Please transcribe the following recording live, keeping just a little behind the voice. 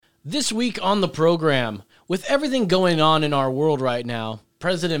This week on the program, with everything going on in our world right now,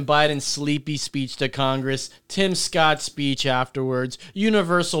 President Biden's sleepy speech to Congress, Tim Scott's speech afterwards,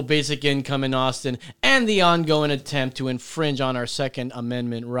 universal basic income in Austin, and the ongoing attempt to infringe on our Second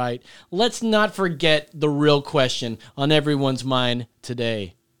Amendment right, let's not forget the real question on everyone's mind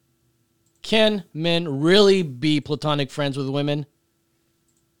today. Can men really be platonic friends with women?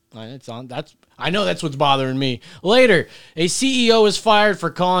 I know that's what's bothering me. Later, a CEO is fired for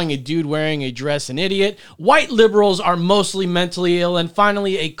calling a dude wearing a dress an idiot. White liberals are mostly mentally ill. And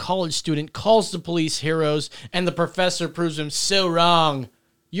finally, a college student calls the police heroes, and the professor proves him so wrong.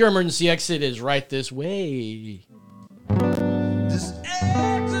 Your emergency exit is right this way. This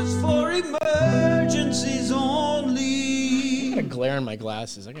exit is for emergencies only. I got a glare in my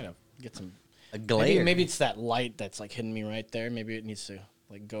glasses. I gotta get some. A glare? Maybe it's that light that's like hitting me right there. Maybe it needs to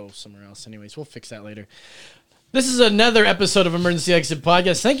go somewhere else. Anyways, we'll fix that later. This is another episode of Emergency Exit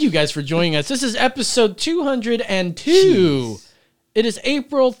Podcast. Thank you guys for joining us. This is episode 202. Jeez. It is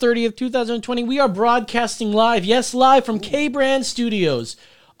April 30th, 2020. We are broadcasting live, yes, live from K-Brand Studios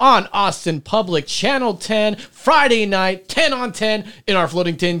on Austin Public Channel 10, Friday night, 10 on 10 in our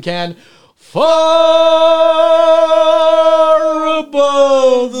floating tin can. Far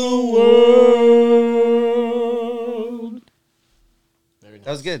above the world.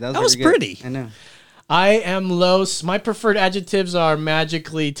 That was good. That was pretty. I know. I am Los. My preferred adjectives are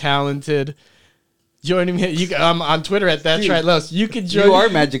magically talented. Joining me on Twitter at That's Right Los. You can join. You are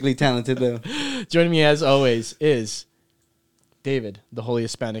magically talented, though. Joining me as always is David, the Holy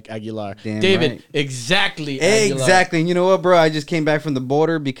Hispanic Aguilar. Damn David, right. Exactly. Aguilar. Exactly. And you know what, bro? I just came back from the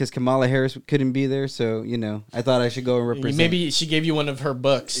border because Kamala Harris couldn't be there. So, I thought I should go and represent. Maybe she gave you one of her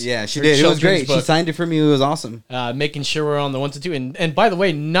books. Yeah, she did. It was great. Book. She signed it for me. It was awesome. Making sure we're on the 1 to 2. And by the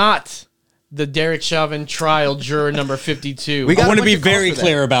way, not the Derek Chauvin trial juror number 52. I want to be very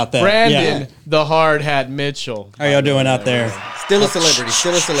clear about that. Brandon, the hard hat Mitchell. How y'all doing out there? Still a celebrity.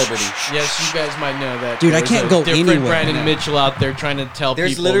 Still a celebrity. Yes, you guys might know that. Dude, I can't go different anywhere. Brandon Mitchell out there trying to tell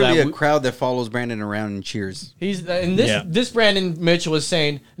There's people literally that a crowd that follows Brandon around and cheers. he's and this Brandon Mitchell was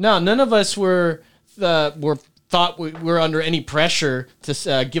saying, no, none of us were thought we were under any pressure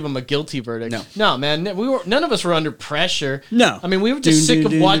to give him a guilty verdict. No, man, none of us were under pressure. No. I mean, we were just sick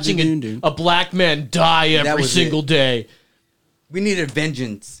of watching a black man die every single day. We needed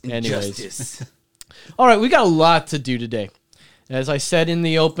vengeance and Anyways. justice. All right, we got a lot to do today. As I said in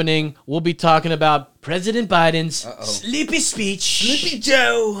the opening, we'll be talking about President Biden's sleepy speech. Sleepy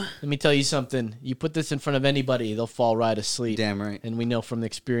Joe. Let me tell you something. You put this in front of anybody, they'll fall right asleep. Damn right. And we know from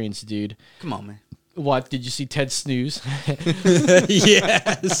experience, dude. Come on, man. What? Did you see Ted Snooze?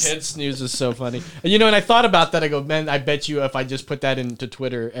 Yes. Ted Snooze is so funny. And I thought about that. I go, man, I bet you if I just put that into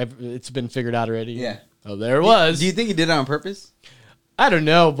Twitter, it's been figured out already. Yeah. Oh, there it was. Do you think he did it on purpose? I don't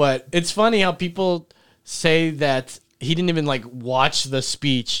know, but it's funny how people say that he didn't even watch the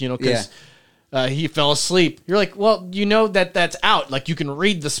speech, because he fell asleep. You're like, well, that's out. Like, you can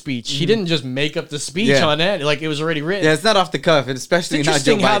read the speech. He didn't just make up the speech on it. Like, it was already written. Yeah, it's not off the cuff, and especially It's not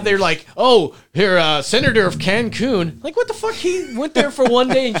Joe interesting Biden. how they're like, oh, here, Senator of Cancun. Like, what the fuck? He went there for one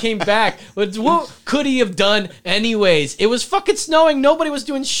day and came back. But what could he have done anyways? It was fucking snowing. Nobody was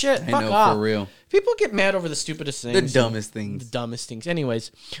doing shit. I Fuck know, off. for real. People get mad over the stupidest things. The dumbest things. The dumbest things.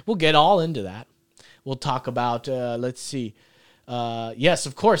 Anyways, we'll get all into that. We'll talk about, let's see. Yes,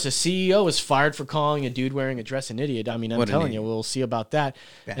 of course, a CEO is fired for calling a dude wearing a dress an idiot. I mean, I'm telling you, we'll see about that.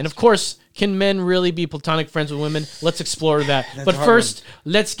 And of course, can men really be platonic friends with women? Let's explore that. But first,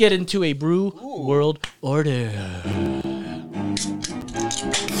 let's get into a Brew World Order.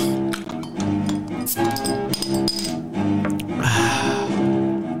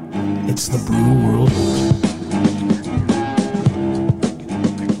 It's the Brew World Order.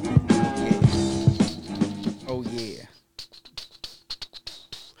 Oh, yeah.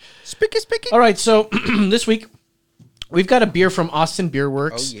 All right, so this week we've got a beer from Austin Beer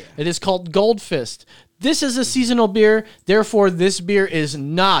Works. Oh, yeah. It is called Gold Fist. This is a seasonal beer, therefore this beer is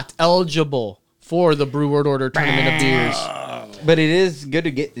not eligible for the Brew World Order Tournament of Beers. But it is good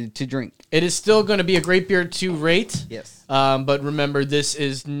to get to drink. It is still going to be a great beer to rate. Yes. But remember, this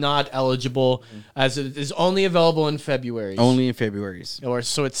is not eligible as it is only available in February. Only in February's. Or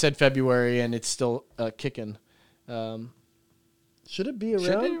so it said February, and it's still kicking. Should it be around?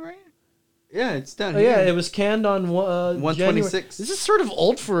 Should it, right? Yeah, it's done. Oh, yeah, it was canned on 126. This is sort of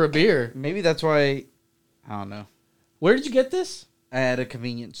old for a beer. Maybe that's why. I don't know. Where did you get this? At a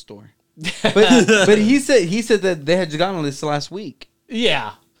convenience store. But he said that they had gotten this last week.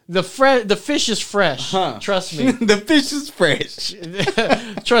 Yeah. The fish is fresh. Huh. Trust me. The fish is fresh.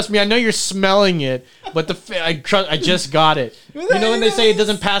 Trust me. I know you're smelling it, but I just got it. You know when they say it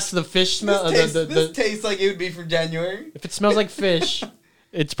doesn't pass the fish smell. This tastes like it would be from January. If it smells like fish,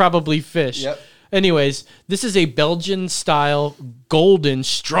 it's probably fish. Yep. Anyways, this is a Belgian style golden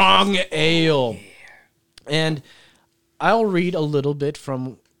strong ale, and I'll read a little bit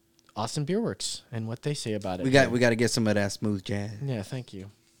from Austin Beer Works and what they say about it. We got to get some of that smooth jazz. Yeah, thank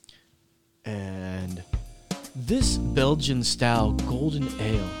you. And this Belgian style golden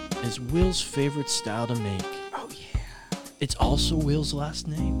ale is Will's favorite style to make. Oh yeah. It's also Will's last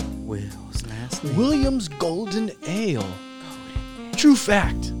name. Will's last name. Williams Golden Ale. True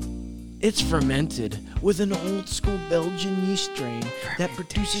fact. It's fermented with an old school Belgian yeast strain that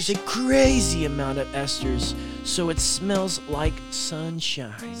produces a crazy amount of esters, so it smells like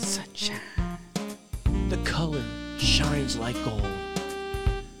sunshine. The color shines like gold.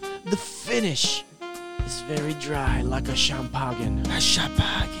 The finish is very dry, like a champagne.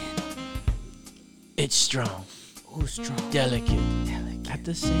 It's strong. Oh, strong. Delicate. At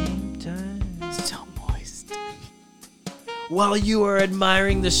the same time. So moist. While you are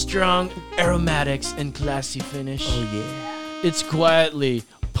admiring the strong aromatics and classy finish, yeah. it's quietly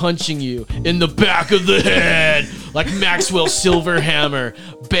punching you in the back of the head like Maxwell Silverhammer.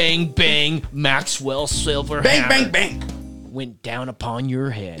 Bang, bang, Maxwell Silverhammer. Bang, bang, bang. Went down upon your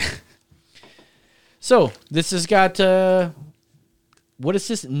head. So, this has got, what is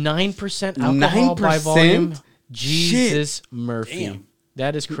this? 9% alcohol by 9%? volume? Jesus Murphy. Damn.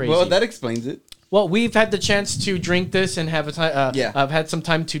 That is crazy. Well, that explains it. Well, we've had the chance to drink this and have a time. I've had some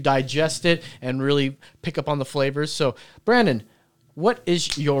time to digest it and really pick up on the flavors. So, Brandon, what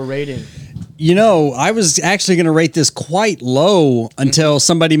is your rating? You know, I was actually going to rate this quite low until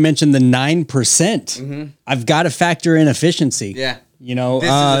somebody mentioned the 9%. I've got to factor in efficiency. Yeah. You know, This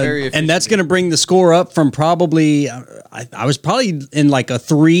is a very efficient and that's going to bring the score up from probably, I was probably in like a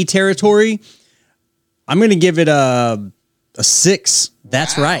 3 territory. I'm going to give it a 6.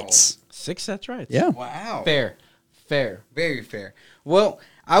 That's Wow. right. 6, that's right. Yeah. Wow. Fair. Very fair. Well,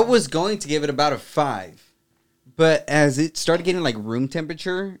 I was going to give it about a 5, but as it started getting like room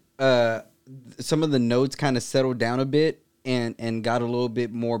temperature, some of the notes kind of settled down a bit and got a little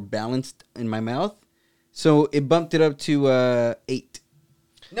bit more balanced in my mouth. So it bumped it up to 8.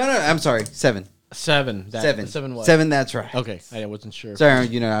 No, I'm sorry, 7. 7. 7. 7 what? 7. That's right. Okay, I wasn't sure. Sorry,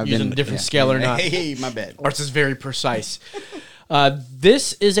 you know I've Using been a different scale or not. Hey, my bad. Ours is very precise.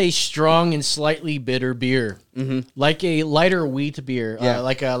 This is a strong and slightly bitter beer, like a lighter wheat beer, Yeah.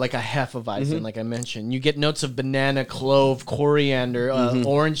 like a Hefeweizen, like I mentioned. You get notes of banana, clove, coriander,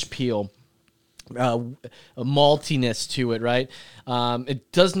 orange peel, a maltiness to it. Right?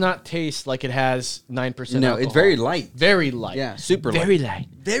 It does not taste like it has 9%. No, alcohol. it's very light. Very light. Yeah, super light. Very light.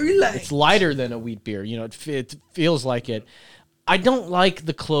 Very light. It's lighter than a wheat beer. You know, it feels like it. I don't like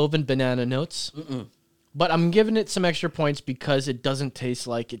the clove and banana notes. But I'm giving it some extra points because it doesn't taste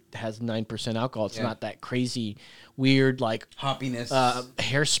like it has 9% alcohol. It's not that crazy, weird, like Hoppiness.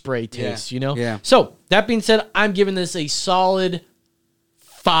 hairspray taste, you know? Yeah. So, that being said, I'm giving this a solid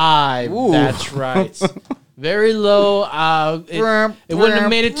 5. Ooh. That's right. Very low. It wouldn't have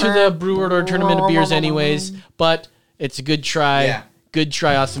made it to the Brew World or Tournament of Beers anyways, but it's a good try. Yeah. Good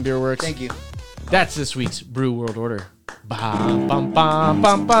try, Austin Beer Works. Thank you. That's this week's Brew World Order. Bum, bum, bum,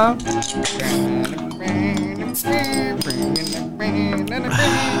 bum, bum.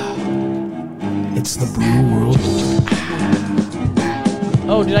 It's the Brew World.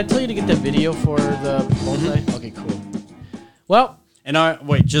 Oh, did I tell you to get the video for the bonsai? Okay, cool. Well, And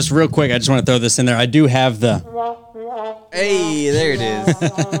wait, just real quick, I just want to throw this in there. I do have Hey, there it is.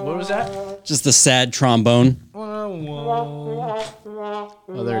 what was that? just the sad trombone. Oh,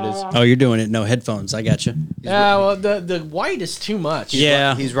 there it is. Oh, you're doing it. No headphones. I got you. Yeah, well, the white is too much.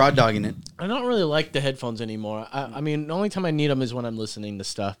 Yeah. He's raw dogging it. I don't really like the headphones anymore. I mean, the only time I need them is when I'm listening to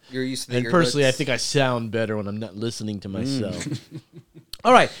stuff. You're used to the And personally, I earbuds. think I sound better when I'm not listening to myself.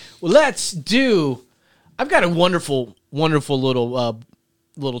 All right, well, let's do. I've got a wonderful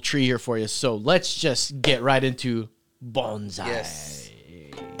little tree here for you. So let's just get right into bonsai. Yes.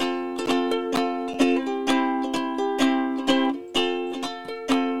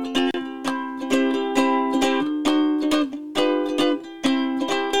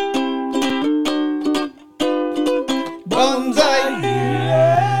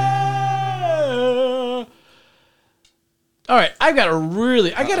 All right, I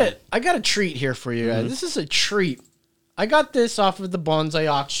got a treat here for you guys. This is a treat. I got this off of the bonsai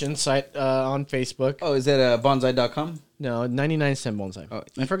auction site on Facebook. Oh, is that bonsai.com? No, 99-cent bonsai. Oh,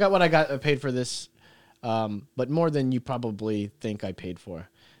 I forgot what I paid for this, but more than you probably think I paid for.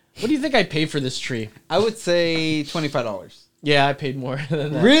 What do you think I paid for this tree? I would say $25. Yeah, I paid more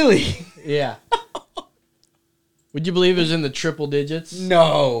than that. Really? Yeah. Would you believe it was in the triple digits?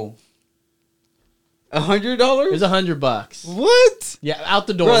 No. $100? It was $100. What? Yeah, out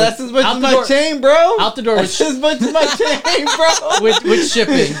the door. Bro, that's as much Out as the my door- chain, bro. Out the door That's with, as much as my chain, bro. with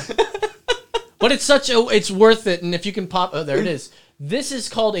shipping. But it's worth it. And if you can pop, oh, there it is. This is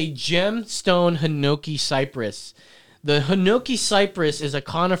called a gemstone Hinoki cypress. The Hinoki cypress is a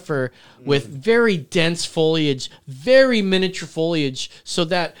conifer with very dense foliage, very miniature foliage, so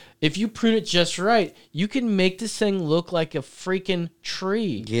that if you prune it just right, you can make this thing look like a freaking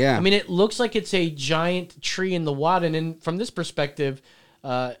tree. Yeah. I mean, it looks like it's a giant tree in the wild, and from this perspective,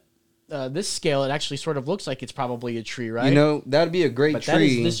 this scale, it actually sort of looks like it's probably a tree, right? You know, that'd be a great but tree. that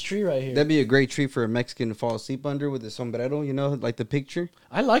is this tree right here. That'd be a great tree for a Mexican to fall asleep under with a sombrero, you know, like the picture.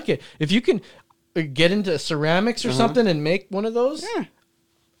 I like it. If you can get into ceramics or something and make one of those, Yeah.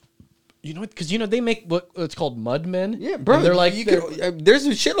 you know, because they make what's called mud men. Yeah, bro. And they're like there's a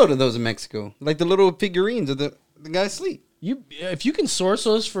shitload of those in Mexico. Like the little figurines of the guys sleep. if you can source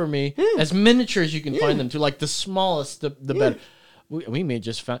those for me as miniature as you can find them to, like the smallest, the better. We may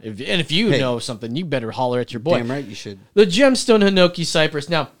just find, if you know something, you better holler at your boy. Damn right you should. The gemstone Hinoki cypress.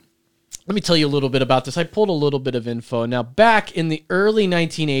 Now, let me tell you a little bit about this. I pulled a little bit of info. Now, back in the early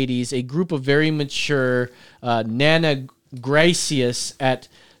 1980s, a group of very mature Nana Gracias at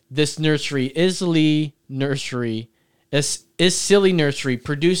this nursery, Isley Nursery,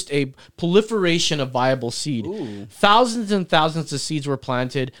 produced a proliferation of viable seed. Thousands and thousands of seeds were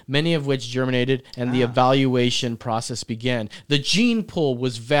planted, many of which germinated, and the evaluation process began. The gene pool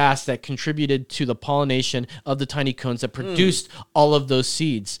was vast that contributed to the pollination of the tiny cones that produced all of those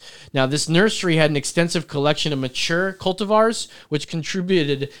seeds. Now, this nursery had an extensive collection of mature cultivars, which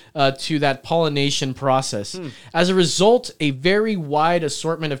contributed to that pollination process. As a result, a very wide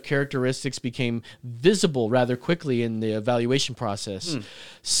assortment of characteristics became visible rather quickly in the evaluation process.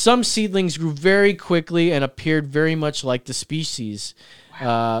 Some seedlings grew very quickly and appeared very much like the species.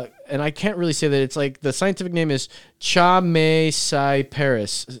 And I can't really say that. It's like the scientific name is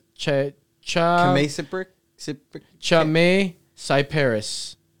Chamaecyparis.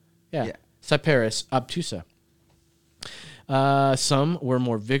 Chamaecyparis. Yeah. Cyparis obtusa. Some were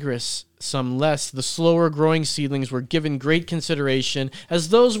more vigorous, some less. The slower growing seedlings were given great consideration, as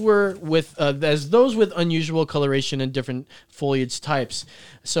those with unusual coloration and different foliage types.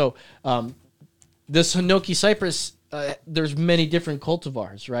 So, this Hinoki cypress, there's many different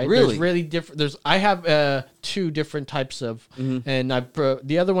cultivars, right? Really? There's really different. I have 2 different types of, and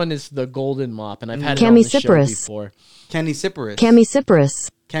the other one is the golden mop, and I've had it on the show before. Camiciparus.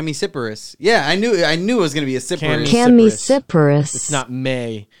 Yeah, I knew it was gonna be a cypress. Camiciparus. It's not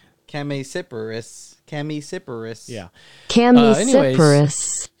May. Camiciparus. Yeah.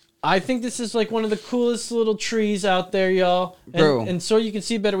 Camiciparus. I think this is like one of the coolest little trees out there, y'all. Bro. And so you can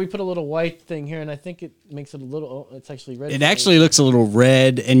see better, we put a little white thing here, and I think it makes it a little. Oh, it's actually red. It actually looks a little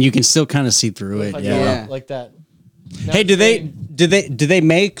red, and you can still kind of see through it. Like Yeah. that, like that. Now Hey, do it's they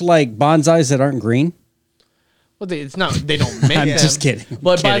make like bonsais that aren't green? Well, it's not. They don't make I'm them. just kidding.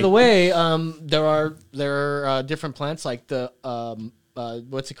 But by Kidding. the way, there are different plants like the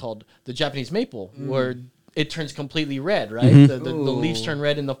what's it called? The Japanese maple, where it turns completely red, right? Mm-hmm. The leaves turn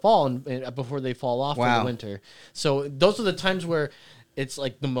red in the fall and before they fall off in Wow. the winter. So those are the times where it's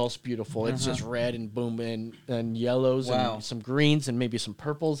like the most beautiful. It's just red and boom and yellows Wow. and some greens and maybe some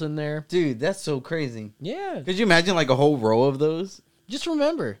purples in there. Dude, that's so crazy. Yeah. Could you imagine like a whole row of those? Just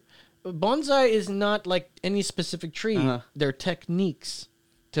remember, bonsai is not like any specific tree. They're techniques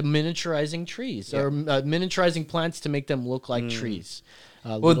to miniaturizing trees or miniaturizing plants to make them look like trees.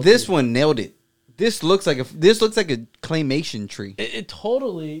 Well, Little this trees. one nailed it. This looks like a claymation tree. It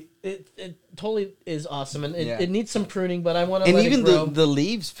totally is awesome, and Yeah. it needs some pruning, but I want to And let even it grow. the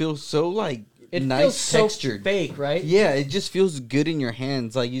leaves feel so like It nice feels so textured. fake, right? Yeah, it just feels good in your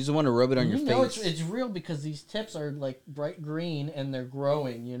hands. Like you just want to rub it on your You know face. it's real because these tips are like bright green and they're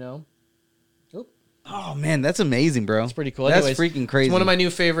growing. You know, Oh man, that's amazing, bro. it's pretty cool. That's Anyways, freaking crazy. It's one of my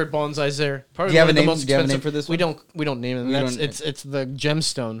new favorite bonsais. There. Probably Do you have one a of the name- most do you have a name expensive- for this We one? don't name it. We That's don't- it's the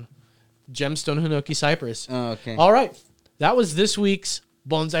gemstone Hinoki cypress. Oh, okay. All right, that was this week's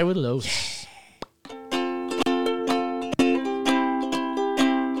bonsai with Los.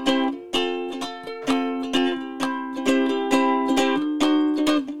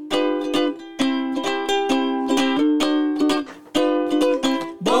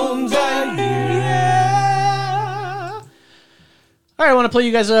 All right, want to play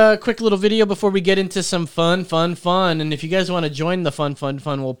you guys a quick little video before we get into some fun. And if you guys want to join the fun,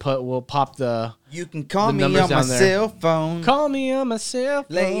 we'll pop the. You can call the me on numbers my down there. cell phone. Call me on my cell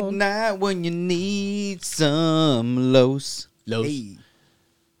phone. Late night when you need some los. Hey.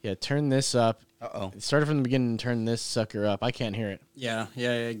 Yeah, turn this up. Uh-oh. Start it from the beginning and turn this sucker up. I can't hear it. Yeah.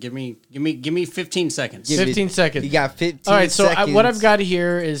 Give me 15 seconds. 15 seconds. You got 15 All right, so seconds. what I've got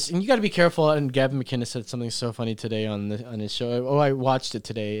here is, and you got to be careful. And Gavin McInnes said something so funny today on his show. Oh, I watched it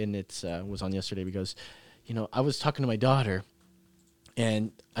today, and it was on yesterday because, I was talking to my daughter,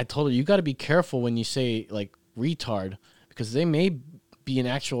 and I told her you got to be careful when you say like retard because they may be an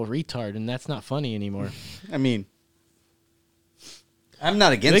actual retard, and that's not funny anymore. I mean, I'm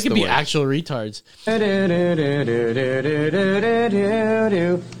not against They could the be word. actual retards.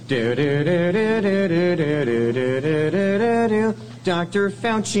 Dr.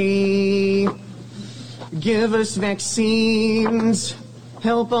 Fauci, give us vaccines.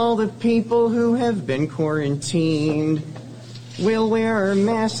 Help all the people who have been quarantined. We'll wear our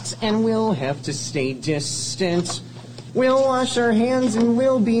masks and we'll have to stay distant. We'll wash our hands and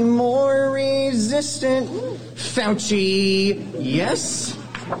we'll be more resistant. Fauci, yes?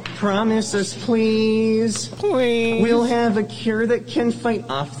 Promise us, please. Please. We'll have a cure that can fight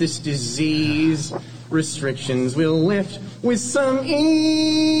off this disease. Restrictions will lift with some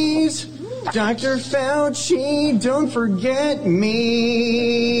ease. Dr. Fauci, don't forget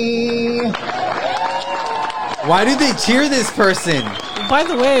me. Why do they cheer this person? By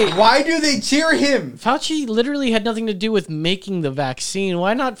the way, Why do they cheer him? Fauci literally had nothing to do with making the vaccine.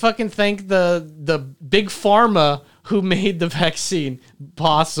 Why not fucking thank the big pharma who made the vaccine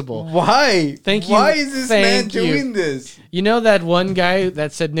possible? Why? Thank you. Why is this man Thank you. doing this? You know that one guy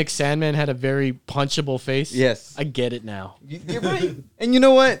that said Nick Sandman had a very punchable face? Yes. I get it now. You're right. And you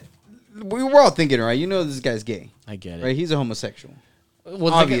know what? We're all thinking, right? You know this guy's gay, I get it. right? He's a homosexual.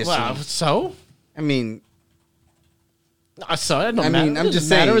 Well, Obviously. so? I mean, So it don't I matter. mean, I'm It just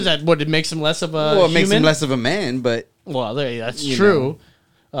doesn't matter. saying- Is that what it makes him less of a well, it makes him human? less of a man, but Well, that's You true.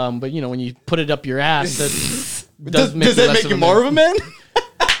 But when you put it up your ass, that does make does you that less make of you a more man. of a man?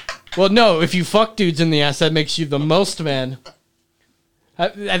 Well, no. If you fuck dudes in the ass, that makes you the most man.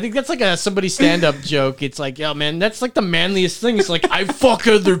 I think that's like somebody stand-up joke. It's like, yo, man, that's like the manliest thing. It's like, I fuck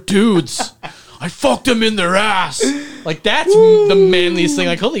other dudes. I fucked them in their ass. Like, that's the manliest thing.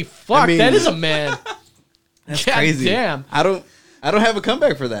 Like, holy fuck, mean, that is a man. That's God crazy. damn. I don't have a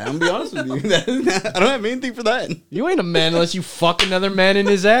comeback for that. I'm gonna be honest with you. I don't have anything for that. You ain't a man unless you fuck another man in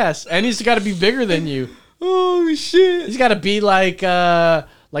his ass. And he's got to be bigger than you. Oh shit! He's got to be like the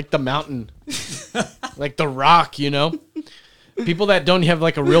Mountain. Like The Rock, People that don't have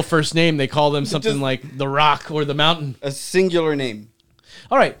like a real first name, they call them something Just- like The Rock or The Mountain. A singular name.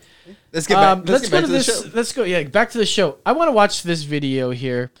 All right. Let's get back. Let's get go back to the this. show. Let's go. Yeah, back to the show. I want to watch this video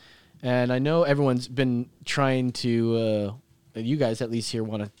here, and I know everyone's been trying to. You guys, at least here,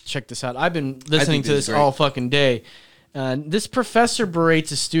 want to check this out. I've been listening to this is this great. all fucking day. This professor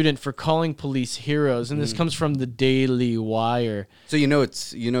berates a student for calling police heroes, and Mm. this comes from the Daily Wire. So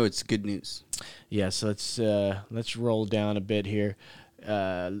it's good news. Yeah, so let's roll down a bit here.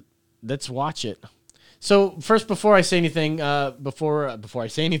 Let's watch it. So first, before I say anything, before I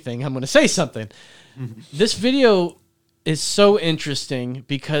say anything, I'm going to say something. This video is so interesting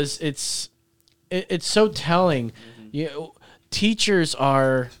because it's so telling. Teachers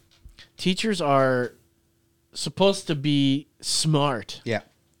are supposed to be smart. Yeah.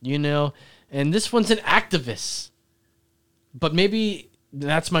 And this one's an activist. But maybe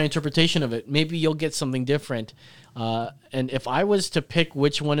that's my interpretation of it. Maybe you'll get something different. And if I was to pick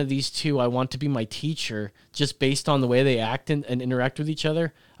which one of these two I want to be my teacher, just based on the way they act and interact with each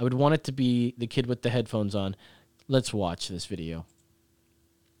other, I would want it to be the kid with the headphones on. Let's watch this video.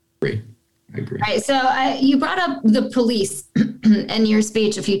 I agree. Right. So you brought up the police in your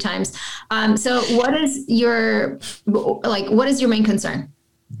speech a few times. So what is your main concern?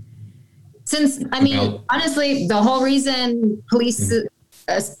 Since, Well- honestly, the whole reason police, it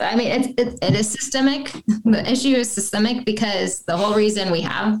is systemic. The issue is systemic because the whole reason we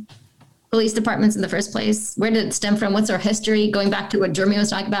have police departments in the first place, where did it stem from? What's our history? Going back to what Jeremy was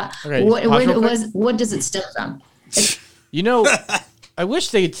talking about, Okay, what pause real quick. what does it stem from? I wish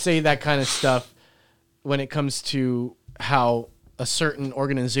they'd say that kind of stuff when it comes to how a certain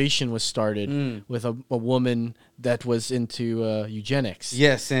organization was started with a woman that was into eugenics.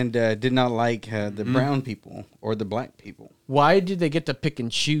 Yes, and did not like the brown people or the black people. Why do they get to pick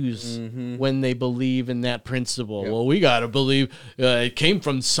and choose when they believe in that principle? Well, we got to believe it came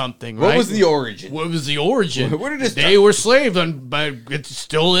from something, right? What was the origin? What was the origin? Where did it They were slaves, but it's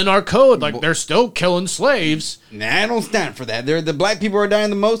still in our code. Like, they're still killing slaves. Nah, I don't stand for that. The black people are dying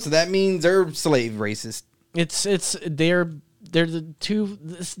the most, so that means they're slave racist. They're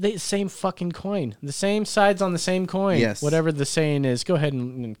the same fucking coin. The same sides on the same coin. Yes. Whatever the saying is. Go ahead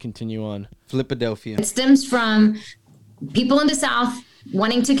and continue on. Philadelphia. It stems from people in the South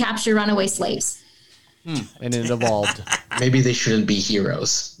wanting to capture runaway slaves. And it evolved. Maybe they shouldn't be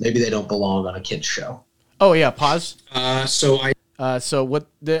heroes. Maybe they don't belong on a kid's show. Oh yeah, pause. So what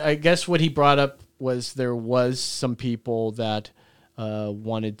I guess what he brought up was there was some people that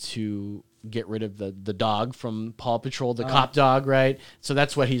wanted to get rid of the dog from Paw Patrol, the cop dog, right? So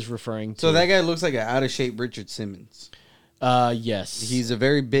that's what he's referring to. So that guy looks like an out of shape Richard Simmons. Yes. He's a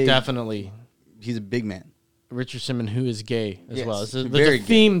very big. Definitely. He's a big man. Richard Simmons, who is gay as Yes, well. There's very a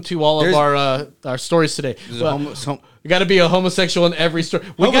theme to all of our stories today. Well, we got to be a homosexual in every story.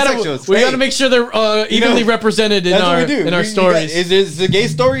 We got Homosexuals, to make sure they're evenly represented in our stories. Is it a gay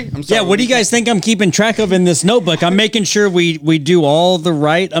story? I'm sorry. Yeah, what do you guys think I'm keeping track of in this notebook? I'm making sure we do all the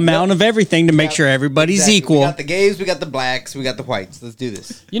right amount of everything to make sure everybody's Exactly. equal. We got the gays, we got the blacks, we got the whites. Let's do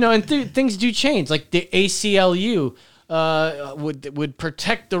this. And things do change. Like the ACLU would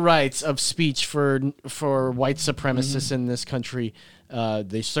protect the rights of speech for white supremacists in this country.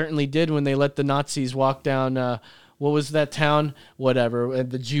 They certainly did when they let the Nazis walk down. What was that town? Whatever,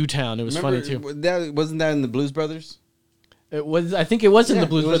 the Jew town. It was funny too. Wasn't that in the Blues Brothers? It was. I think it was in the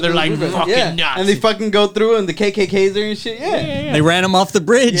Blues. But they're like fucking nuts, and they fucking go through and the KKK's there and shit. Yeah. They ran them off the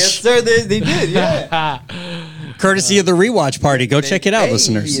bridge. Yes, sir. They did. Yeah. Courtesy of the Rewatch Party. Go check it out,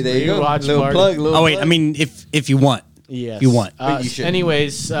 listeners. There you go. Rewatch Little party. plug. Little Oh wait, plug. I mean if you want. Yes. If you want. But you should.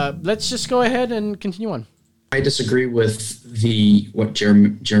 Anyways, let's just go ahead and continue on. I disagree with what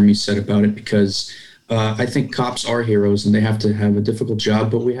Jeremy said about it because I think cops are heroes and they have to have a difficult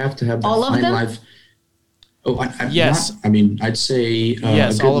job, but we have to have that All of fine them? life. Oh, Yes. I'd say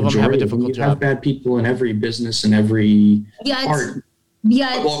Yes, a good all of them have a majority difficult You job. have bad people in every business and every art.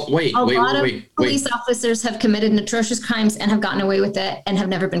 Well, wait, a lot of wait. police officers have committed atrocious crimes and have gotten away with it and have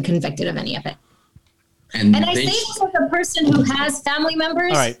never been convicted of any of it. And I say this as a person who has family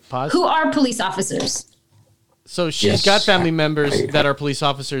members All right, pause. who are police officers. So she's got family members that are police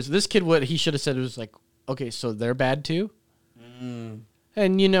officers. This kid, what he should have said was like, okay, so they're bad too? And,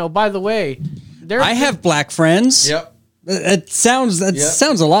 by the way, I have black friends. Yep. It sounds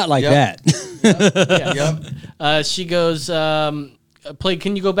a lot like that. Yep. She goes,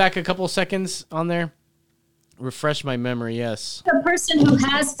 can you go back a couple seconds on there? Refresh my memory, yes. A person who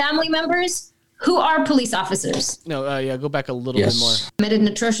has family members who are police officers. No, go back a little bit more. Committed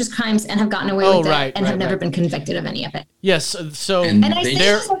atrocious crimes and have gotten away with it and have never been convicted of any of it. Yes, so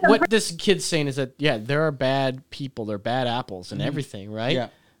what this kid's saying is that, there are bad people, they're bad apples and everything, right? Yeah.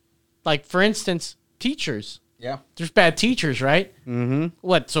 Like, for instance, teachers. Yeah. There's bad teachers, right? Mm-hmm.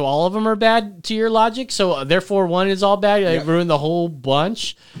 What, so all of them are bad to your logic? So therefore one is all bad? They ruined the whole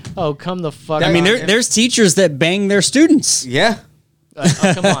bunch? Oh, come the fuck I mean, there's teachers that bang their students. Yeah.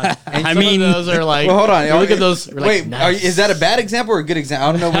 Come on. I mean, those are like, well, hold on. Look at those. Wait, nice. is that a bad example or a good example?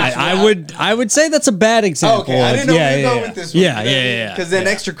 I don't know. Which I would say that's a bad example. okay, I didn't know where to go with this one. Yeah. Because then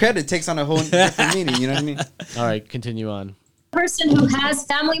extra credit takes on a whole different meaning. You know what I mean? All right, continue on. Person who has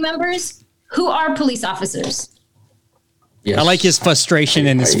family members who are police officers. Yes. I like his frustration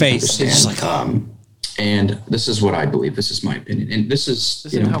in his face. It's Just like, and this is what I believe. This is my opinion, and this is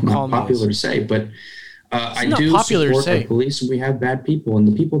how not calm he popular is. to say, but I not do popular to support say. our police, and we have bad people, and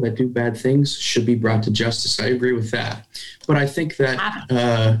the people that do bad things should be brought to justice. I agree with that, but I think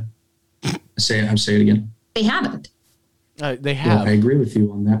that say it again. They haven't. They have. I agree with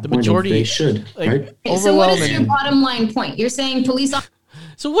you on that. The point majority they should, right? Okay, so what is your bottom line point? You're saying police officers.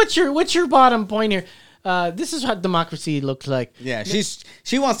 So what's your bottom point here? This is what democracy looks like. Yeah,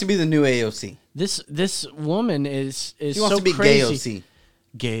 she wants to be the new AOC. This woman is She wants so to be crazy.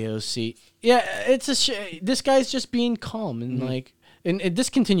 gay OC. Gay OC. Yeah, it's this guy's just being calm and and this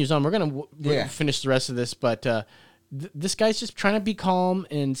continues on. We're gonna finish the rest of this, but this guy's just trying to be calm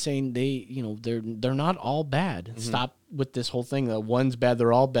and saying they're not all bad. Stop with this whole thing. One's bad,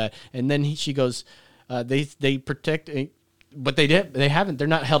 they're all bad. And then she goes, they protect. But they haven't. They're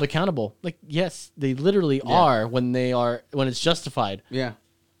not held accountable. Like, yes, they literally are when it's justified. Yeah.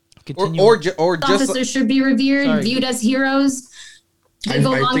 Continue. Or just Officers should be revered, viewed as heroes. They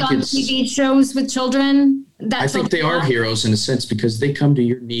belong on TV shows with children. I think they are heroes in a sense because they come to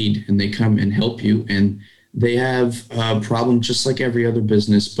your need and they come and help you, and they have a problem just like every other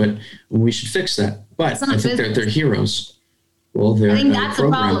business. But we should fix that. But I think they're heroes. Well, I think that's the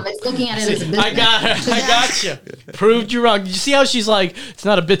problem. It's looking at it as a business. I got you. Proved you wrong. Did you see how she's like, it's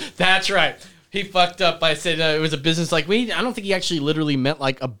not a bit? That's right. He fucked up. I said it was a business. Like I don't think he actually literally meant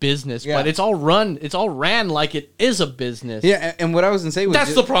like a business, but it's all ran like it is a business. Yeah, and what I was gonna say was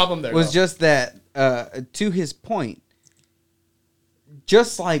that's the problem there. Was just that to his point,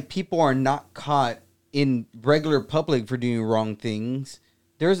 just like people are not caught in regular public for doing wrong things.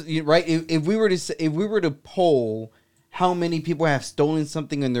 There's right. If we were to poll how many people have stolen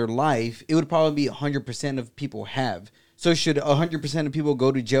something in their life, it would probably be 100% of people have. So should 100% of people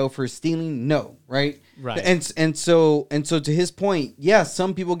go to jail for stealing? No, right? Right. And so to his point, yeah,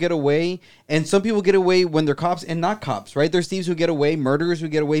 some people get away, and some people get away when they're cops and not cops, right? There's thieves who get away, murderers who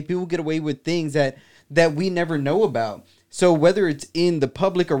get away, people who get away with things that we never know about. So whether it's in the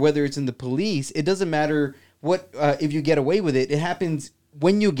public or whether it's in the police, it doesn't matter what if you get away with it. It happens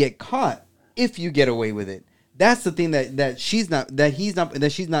when you get caught. If you get away with it, that's the thing that she's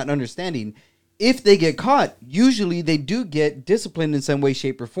not understanding. If they get caught, usually they do get disciplined in some way,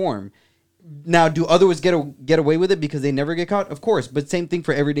 shape, or form. Now, do others get away with it because they never get caught? Of course, but same thing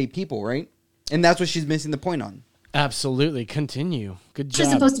for everyday people, right? And that's what she's missing the point on. Absolutely. Continue. Good job.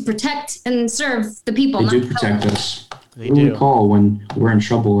 She's supposed to protect and serve the people. They do protect us. They Who do do. we call when we're in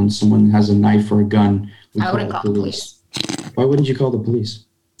trouble and someone has a knife or a gun? I wouldn't call the police. Why wouldn't you call the police?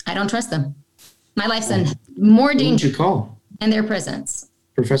 I don't trust them. My life's in more Who would danger you call? in their presence.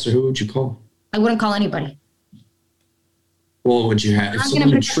 Professor, who would you call? I wouldn't call anybody. Well, would you have? If I'm someone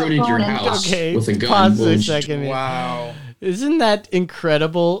gonna protect intruded my your phone and- house Okay, with a gun, pause what for a would you second. do? Wow. Isn't that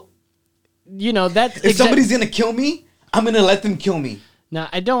incredible? You know, that If somebody's going to kill me, I'm going to let them kill me. Now,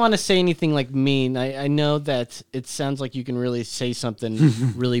 I don't want to say anything like mean. I know that it sounds like you can really say something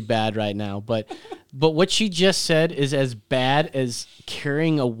really bad right now, but what she just said is as bad as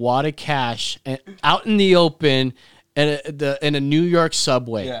carrying a wad of cash out in the open in a New York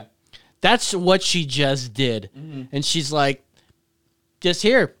subway. Yeah. That's what she just did. And she's like, just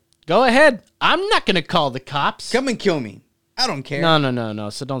here, go ahead. I'm not going to call the cops. Come and kill me. I don't care. No.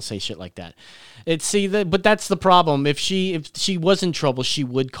 So don't say shit like that. But that's the problem. If she was in trouble, she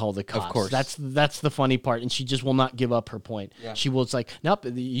would call the cops. Of course. That's the funny part, and she just will not give up her point. Yeah. She will. It's like, nope.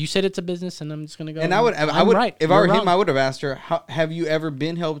 You said it's a business, and I'm just gonna go. And I would, right. if You're I were wrong. him, I would have asked her, have you ever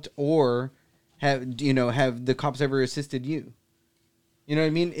been helped, or have the cops ever assisted you? You know what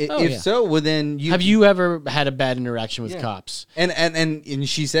I mean? If so, well then have you ever had a bad interaction with cops? And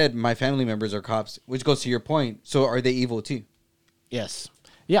she said my family members are cops, which goes to your point. So are they evil too? Yes.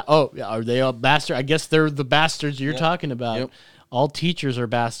 Yeah. Oh, yeah. Are they a bastard? I guess they're the bastards you're talking about. Yep. All teachers are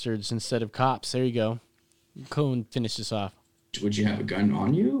bastards instead of cops. There you go. Go and finish this off. Would you have a gun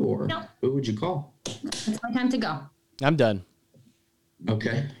on you, or No. who would you call? It's my time to go. I'm done. Okay.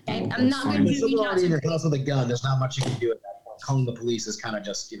 Okay? Well, I'm that's not fine. going to If someone reach out already in to your house with a gun, there's not much you can do at that point. Calling the police is kind of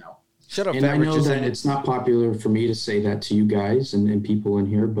just, Shut up, And I Fat know Richardson. that it's not popular for me to say that to you guys and people in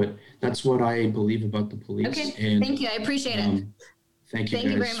here, but that's what I believe about the police. Okay, And, thank you. I appreciate it. Thank you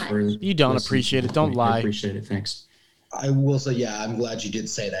Thank you guys very for much. You don't listening appreciate to it. Don't the point. I lie. appreciate it. Thanks. I will say, yeah, I'm glad you did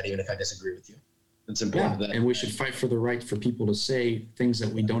say that, even if I disagree with you. It's Yeah, important that and we should fight for the right for people to say things that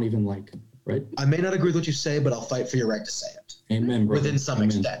we don't even like, right? I may not agree with what you say, but I'll fight for your right to say it. Amen, brother. Within some Amen.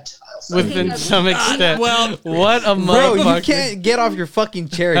 extent, I'll say. Within some extent. well, what a Bro, you motherfucker. can't get off your fucking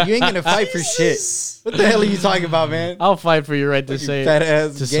chair. You ain't gonna fight for shit. What the hell are you talking about, man? I'll fight for your right to say Fat it.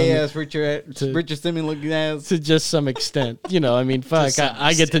 ass, to gay some- ass, Richard Simmons looking ass. to just some extent. You know, I mean, fuck,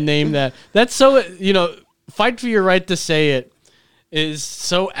 I get to name that. That's so, fight for your right to say it is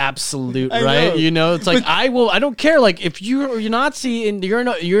so absolute, I right? know. You know, it's like, I don't care. Like, if you're a Nazi and you're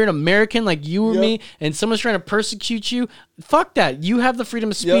an American like you or me, and someone's trying to persecute you, fuck that. You have the freedom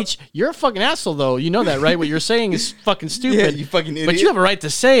of speech. You're a fucking asshole, though. You know that, right? What you're saying is fucking stupid. Yeah, you fucking idiot. But you have a right to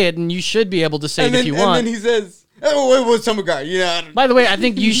say it, and you should be able to say it if you want. And then he says, "Oh, wait, some guy?" By the way, I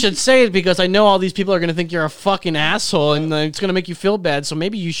think you should say it because I know all these people are going to think you're a fucking asshole and it's going to make you feel bad. So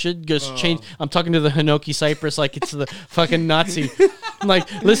maybe you should just change. I'm talking to the Hinoki Cypress like it's the fucking Nazi. I'm like,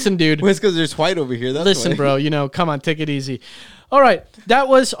 listen, dude. Well, it's because there's white over here. That's Listen, why. bro. Come on, take it easy. All right, that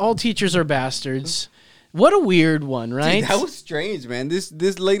was All Teachers Are Bastards. What a weird one, right? Dude, that was strange, man.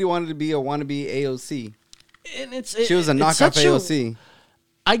 This lady wanted to be a wannabe AOC. And She was a knockoff AOC.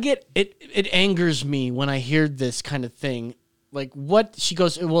 I get it. It angers me when I hear this kind of thing. Like, what? She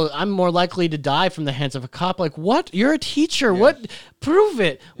goes, well, I'm more likely to die from the hands of a cop. Like, what? You're a teacher. What? Prove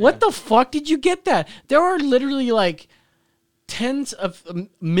it. What the fuck did you get that? There are literally like tens of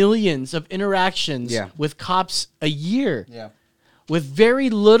millions of interactions Yeah. with cops a year. Yeah. With very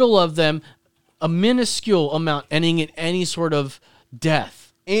little of them, a minuscule amount ending in any sort of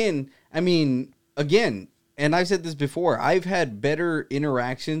death. And I mean, again, and I've said this before, I've had better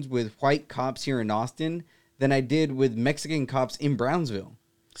interactions with white cops here in Austin than I did with Mexican cops in Brownsville.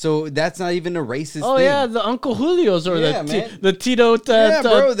 So that's not even a racist Oh thing. yeah, the Uncle Julios or Yeah, the man. the Tito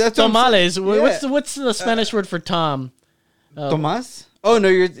bro, that's what I'm tamales. saying. What's the Spanish word for Tom? Tomas? Oh no,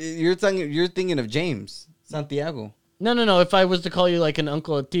 you're thinking of James Santiago. No. If I was to call you like an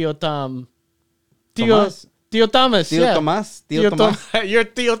uncle, Tio Tom, Tomas? Tio Thomas, Tío yeah. Tomás, Tío Tomás. You're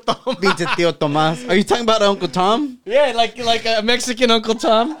Tio Thomas. Pinche Tío Tomás. Are you talking about Uncle Tom? Yeah, like a Mexican Uncle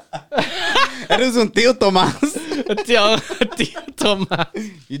Tom. Eres un Tío Tomás. Tio Thomas.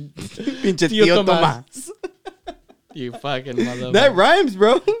 Pinche Tío Tío Tomás. Tomás. You fucking mother. That rhymes,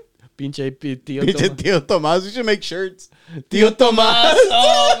 bro. Pinche Tio Pinche Thomas. Tío Tomás. We should make shirts. Tio Thomas.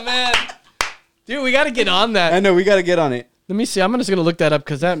 Oh man, dude, we got to get on that. I know, we got to get on it. Let me see. I'm just gonna look that up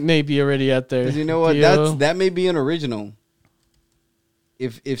because that may be already out there. Because you know what? Tio. That may be an original.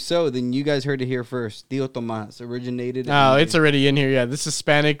 If so, then you guys heard it here first. Tío Tomás originated. Oh, it's already in here. Yeah, this is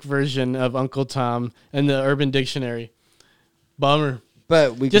Hispanic version of Uncle Tom in the Urban Dictionary. Bummer.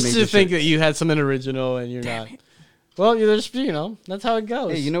 But we can just make to the think shirts. that you had something original and you're not. Well, there's that's how it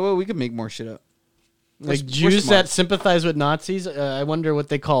goes. Hey, you know what? We could make more shit up. Like We're Jews smart. that sympathize with Nazis. I wonder what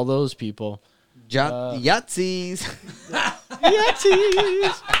they call those people. Yahtzees.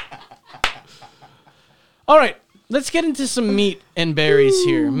 Yahtzees. All right, let's get into some meat and berries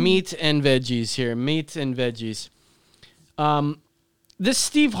here. Meat and veggies here. Meat and veggies. This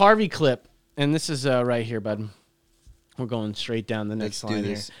Steve Harvey clip, and this is right here, bud. We're going straight down the next Let's do line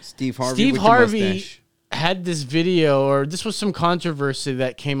this. here. Steve Harvey. Steve with your Harvey mustache. had this video, or this was some controversy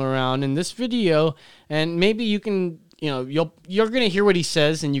that came around in this video, and maybe you can, you're gonna hear what he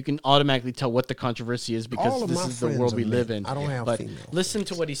says, and you can automatically tell what the controversy is because All of this my is the friends world are we men. live in. I don't have but female listen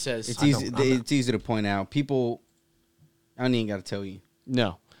to what he says. It's easy. It's easy to point out. People, I don't even got to tell you.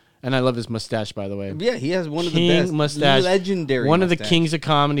 No. And I love his mustache, by the way. Yeah, he has one of the King best, mustache, legendary. one of the mustache. kings of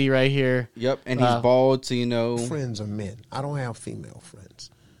comedy, right here. Yep, and he's bald, so you know. Friends are men. I don't have female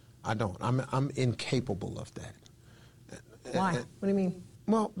friends. I don't. I'm incapable of that. Why? What do you mean?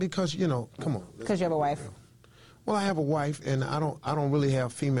 Well, because come on. Because you have a wife. Well, I have a wife, and I don't really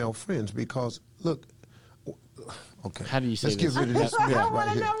have female friends because look. Okay. How do you say Let's this? get rid of this right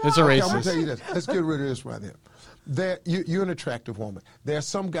here. It's a Okay, racist. I'm gonna tell you this. Let's get rid of this right here. You're an attractive woman. There's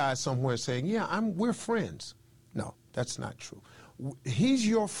some guy somewhere saying, "Yeah, we're friends." No, that's not true. He's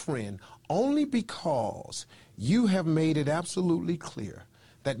your friend only because you have made it absolutely clear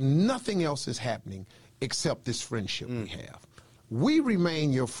that nothing else is happening except this friendship we have. We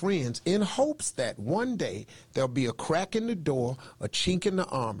remain your friends in hopes that one day there'll be a crack in the door, a chink in the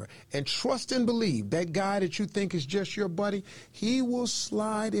armor, and trust and believe that guy that you think is just your buddy, he will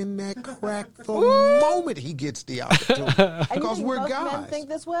slide in that crack the moment he gets the opportunity. Because we're most guys. men think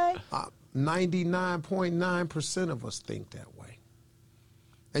this way? 99.9% of us think that way.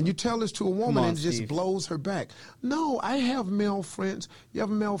 And you tell this to a woman on, and it just Steve. blows her back. No, I have male friends. You have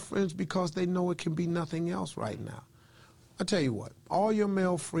male friends because they know it can be nothing else right now. I tell you what, all your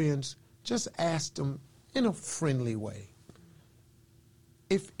male friends, just ask them in a friendly way.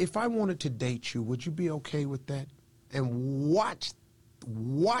 If I wanted to date you, would you be okay with that? And watch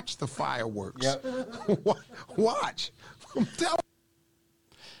the fireworks. Yep. Watch. I'm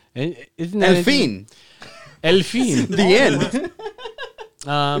telling Isn't that El fin. El fin. The end.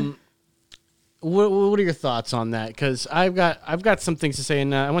 What are your thoughts on that? Because I've got some things to say,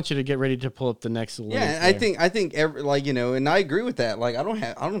 and I want you to get ready to pull up the next link. Yeah, I think and I agree with that. Like, I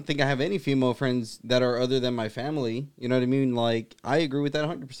don't think I have any female friends that are other than my family. You know what I mean? Like, I agree with that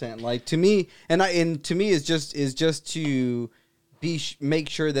 100%. Like, to me, to me is just to make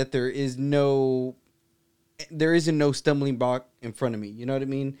sure that there isn't no stumbling block in front of me. You know what I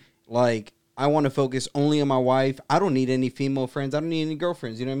mean? Like, I want to focus only on my wife. I don't need any female friends. I don't need any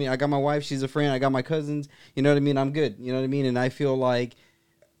girlfriends. You know what I mean? I got my wife. She's a friend. I got my cousins. You know what I mean? I'm good. You know what I mean? And I feel like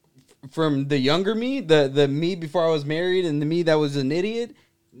from the younger me, the me before I was married and the me that was an idiot,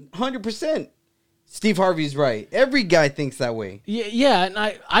 100%. Steve Harvey's right. Every guy thinks that way. Yeah, and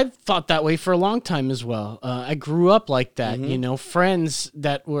I've thought that way for a long time as well. I grew up like that, friends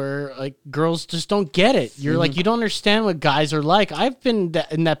that were like, girls just don't get it. You're like, you don't understand what guys are like. I've been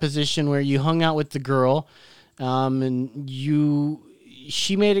in that position where you hung out with the girl, and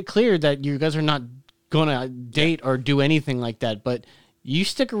she made it clear that you guys are not going to date or do anything like that, but you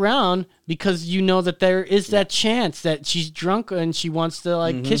stick around because you know that there is that chance that she's drunk and she wants to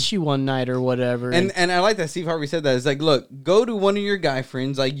like kiss you one night or whatever. And I like that Steve Harvey said that. It's like, look, go to one of your guy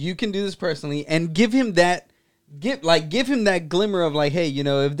friends, like you can do this personally, and give him that glimmer of like, hey, you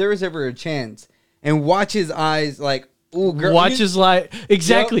know, if there is ever a chance, and watch his eyes like, ooh, girl, watch his light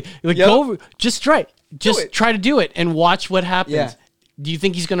exactly. Like go, just try to do it and watch what happens. Yeah. Do you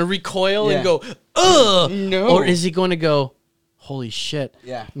think he's gonna recoil and go, ugh? No. Or is he going to go, holy shit?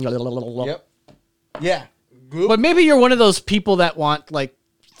 Yeah. Yep. Yeah. But maybe you're one of those people that want like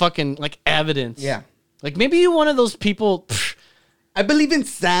fucking like evidence. Yeah. Like maybe you're one of those people. I believe in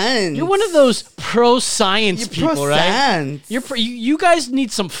science. You're one of those pro-science people, right? You're you guys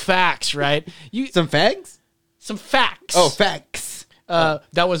need some facts, right? Some facts? Some facts. Oh, facts.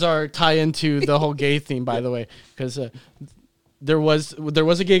 That was our tie into the whole gay theme, by the way, because there was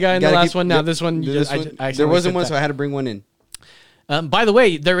a gay guy in the last one. Now this one, there wasn't one, so I had to bring one in. By the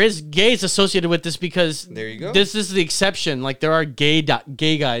way, there is gays associated with this because there you go. This is the exception. Like there are gay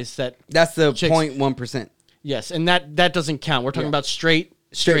guys that. That's the 0.1%. Yes, and that doesn't count. We're talking about straight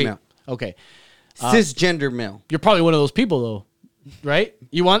male. Okay. Cisgender male. You're probably one of those people though, right?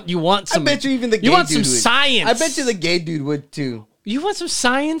 You want some. I bet you even the gay you want dude some would. science. I bet you the gay dude would too. You want some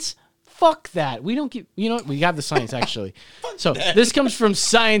science? Fuck that. We don't get. You know what? We have the science actually. So this comes from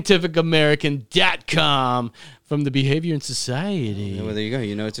scientificamerican.com from the Behavior and Society. Well, there you go.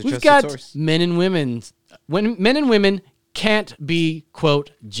 You know it's a We've trusted got source. men and women. When men and women can't be,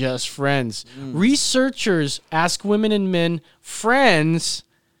 quote, just friends. Researchers ask women and men friends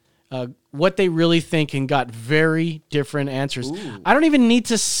what they really think and got very different answers. I don't even need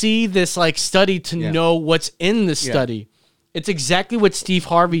to see this like study to know what's in the study. It's exactly what Steve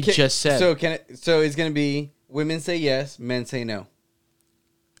Harvey just said. So it's going to be women say yes, men say no.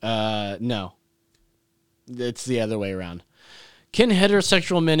 No. It's the other way around. Can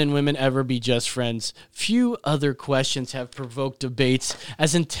heterosexual men and women ever be just friends? Few other questions have provoked debates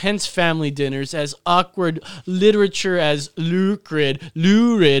as intense family dinners, as awkward literature as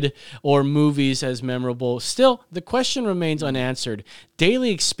lurid, or movies as memorable. Still, the question remains unanswered.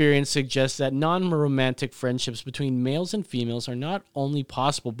 Daily experience suggests that non-romantic friendships between males and females are not only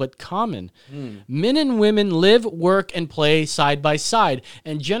possible, but common. Men and women live, work, and play side by side,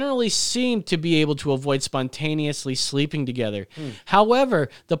 and generally seem to be able to avoid spontaneously sleeping together. However,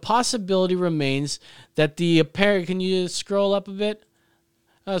 the possibility remains that the apparent... Can you scroll up a bit?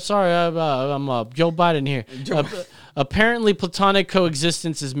 Sorry, I'm Joe Biden here. Apparently, platonic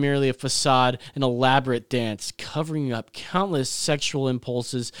coexistence is merely a facade, an elaborate dance, covering up countless sexual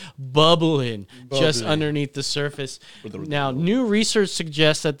impulses bubbling just underneath the surface. Now, new research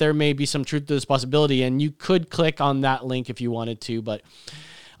suggests that there may be some truth to this possibility, and you could click on that link if you wanted to, but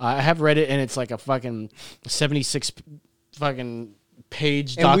I have read it, and it's like a fucking 76 fucking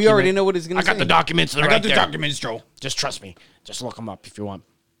page document. And we already know what it's going to say. I got the documents. I got the documents, Joe. Just trust me. Just look them up if you want.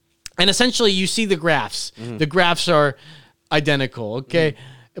 And essentially, you see the graphs. The graphs are identical, okay?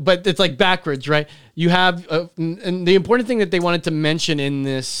 But it's like backwards, right? You have, and the important thing that they wanted to mention in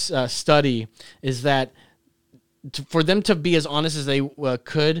this study is that for them to be as honest as they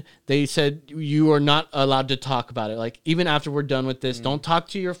could, they said you are not allowed to talk about it. Like even after we're done with this, don't talk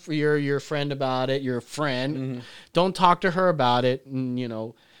to your friend about it. Your friend, don't talk to her about it. And, you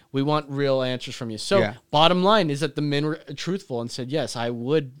know, we want real answers from you. So bottom line is that the men were truthful and said, yes, I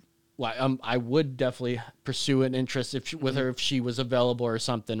would definitely pursue an interest with her if she was available or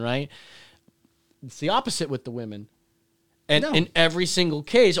something, right? It's the opposite with the women. And in every single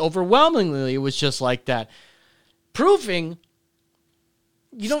case, overwhelmingly, it was just like that. Proving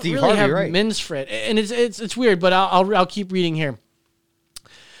you don't Steve really Harvey, have men's friend. And it's weird, but I'll keep reading here.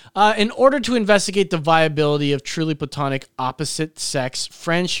 In order to investigate the viability of truly platonic opposite-sex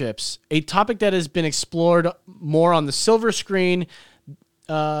friendships, a topic that has been explored more on the silver screen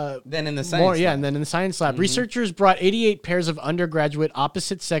than in the science lab. And then in the science lab. Researchers brought 88 pairs of undergraduate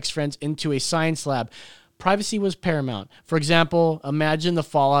opposite-sex friends into a science lab. Privacy was paramount. For example, imagine the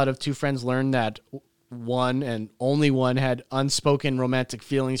fallout if two friends learned that one and only one had unspoken romantic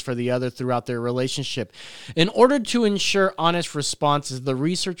feelings for the other throughout their relationship. In order to ensure honest responses, the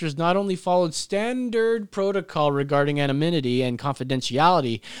researchers not only followed standard protocol regarding anonymity and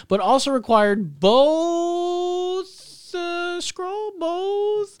confidentiality, but also required both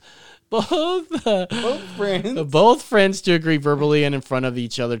friends to agree verbally and in front of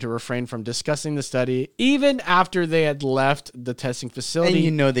each other to refrain from discussing the study, even after they had left the testing facility. And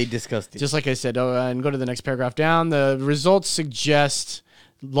you know they discussed it. Just like I said, and go to the next paragraph down. The results suggest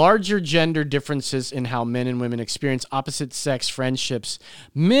larger gender differences in how men and women experience opposite-sex friendships.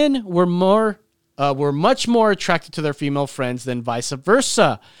 Men were more were much more attracted to their female friends than vice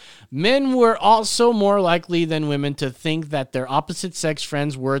versa. Men were also more likely than women to think that their opposite sex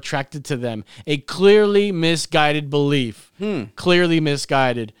friends were attracted to them. A clearly misguided belief. Clearly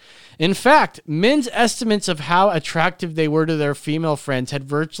misguided. In fact, men's estimates of how attractive they were to their female friends had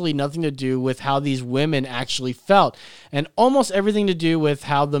virtually nothing to do with how these women actually felt, and almost everything to do with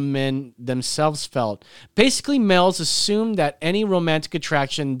how the men themselves felt. Basically, males assumed that any romantic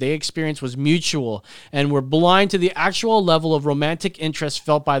attraction they experienced was mutual and were blind to the actual level of romantic interest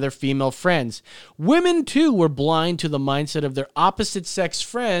felt by their female friends. Women, too, were blind to the mindset of their opposite sex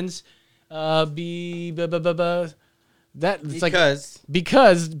friends. Because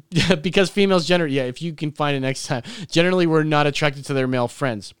females generally, if you can find it next time, generally were not attracted to their male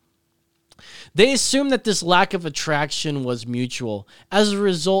friends. They assumed that this lack of attraction was mutual. As a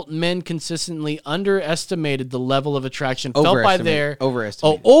result, men consistently underestimated the level of attraction felt by their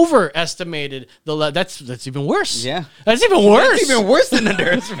overestimated that's even worse. Yeah, that's even worse. That's even worse than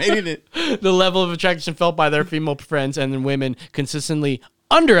underestimating it. The level of attraction felt by their female friends, and then women consistently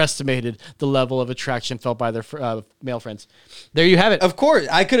underestimated the level of attraction felt by their male friends. There you have it. Of course,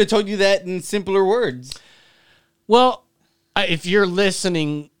 I could have told you that in simpler words. Well, if you're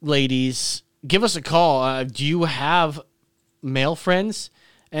listening, ladies, give us a call. Do you have male friends?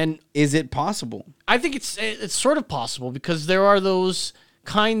 And is it possible? I think it's sort of possible, because there are those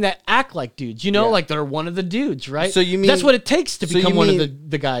kind that act like dudes, like they're one of the dudes, right? So you mean that's what it takes to become one of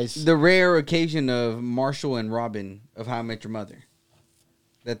the guys. The rare occasion of Marshall and Robin of How I Met Your Mother,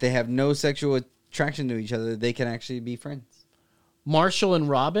 that they have no sexual attraction to each other, they can actually be friends. Marshall and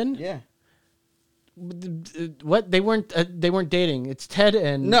Robin? Yeah. What? They weren't dating. It's Ted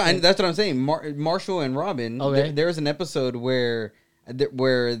and... No, and that's what I'm saying. Marshall and Robin, okay. There's an episode where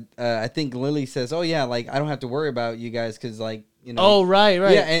I think Lily says, oh yeah, like I don't have to worry about you guys because like, Oh, right.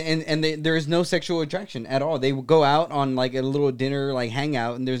 Yeah, and there is no sexual attraction at all. They go out on like a little dinner, like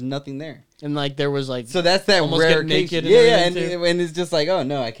hangout, and there's nothing there. And like there was like... So that's that rare naked. And it's just like, oh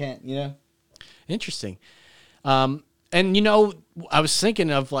no, I can't, Interesting. And I was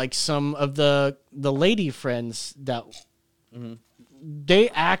thinking of like some of the lady friends that they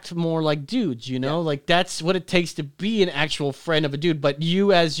act more like dudes, like that's what it takes to be an actual friend of a dude. But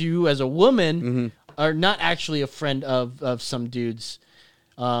you as a woman are not actually a friend of some dudes,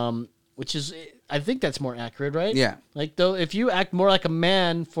 which is, I think that's more accurate, right? Yeah. Like though, if you act more like a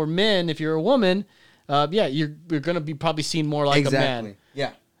man for men, if you're a woman, you're going to be probably seen more like a man.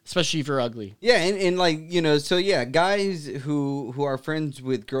 Yeah. Especially if you're ugly. Yeah, and like, so yeah, guys who are friends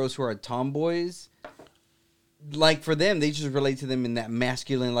with girls who are tomboys, like for them, they just relate to them in that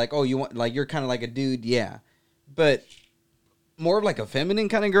masculine, like, oh, you want, like, you're kind of like a dude, yeah. But more of like a feminine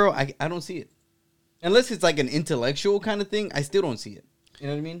kind of girl, I don't see it. Unless it's like an intellectual kind of thing, I still don't see it. You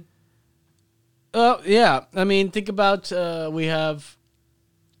know what I mean? Yeah. I mean, think about, we have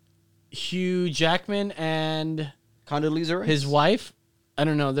Hugh Jackman and Condoleezza Rice, his wife. I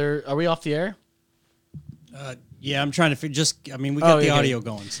don't know. Are we off the air? Yeah, I'm trying to we got the audio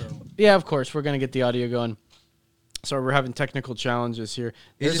going. So yeah, of course, we're gonna get the audio going. So we're having technical challenges here.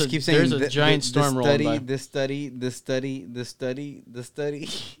 There's a giant storm rolling by. The study.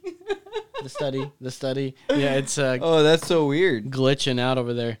 Yeah, it's oh, that's so weird. Glitching out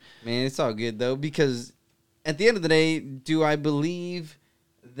over there. Man, it's all good though, because at the end of the day, do I believe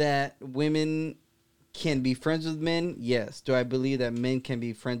that women can be friends with men? Yes. Do I believe that men can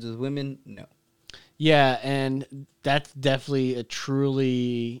be friends with women? No. Yeah, and that's definitely a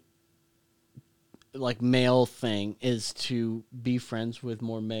truly like male thing, is to be friends with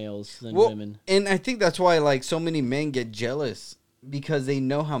more males than women. And I think that's why like so many men get jealous, because they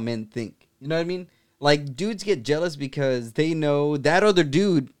know how men think. You know what I mean? Like dudes get jealous because they know that other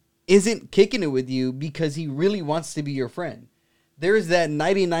dude isn't kicking it with you because he really wants to be your friend. There's that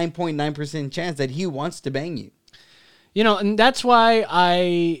 99.9% chance that he wants to bang you. And that's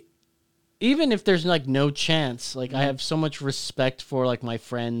why even if there's like no chance, like I have so much respect for like my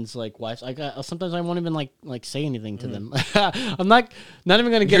friends, like wives. Sometimes I won't even like say anything to them. I'm not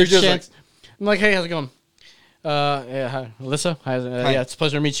even gonna get a chance. I'm like, hey, how's it going? Yeah, hi, Alyssa. Hi. Yeah, it's a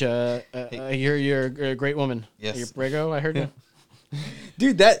pleasure to meet you. You're a great woman. Yes. You're Brago, I heard you.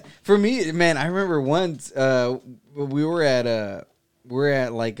 Dude, that for me, man, I remember once we were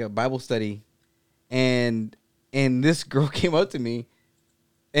at like a Bible study, and this girl came up to me,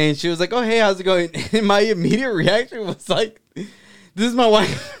 and she was like, "Oh, hey, how's it going?" And my immediate reaction was like, "This is my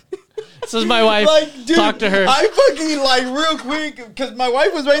wife." This is my wife. Like, dude, talk to her. I fucking like real quick because my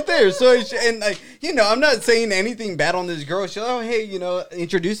wife was right there. So and like, you know, I'm not saying anything bad on this girl. She's hey, you know,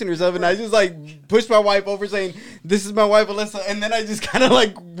 introducing herself, and I just like pushed my wife over, saying, "This is my wife, Alyssa," and then I just kind of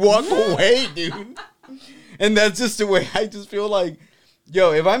like walk away, dude. And that's just the way I just feel like,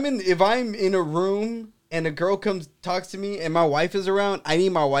 yo, if I'm in a room and a girl talks to me and my wife is around, I need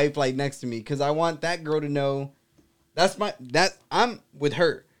my wife like next to me because I want that girl to know I'm with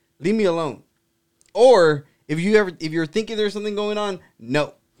her. Leave me alone. Or if you're thinking there's something going on,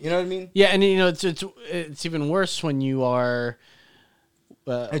 no. You know what I mean? Yeah, and you know it's even worse when you are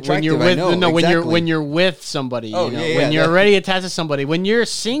when you're with somebody. Oh, you know, yeah, when you're already attached to somebody. When you're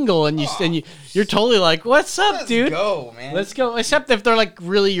single and you're totally like, "What's up, dude? Let's go, man. Let's go." Except if they're like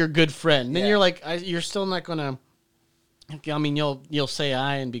really your good friend, then you're like, you're still not gonna. I mean, you'll say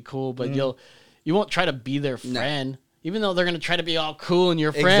hi and be cool, but you won't try to be their friend. Even though they're gonna try to be all cool and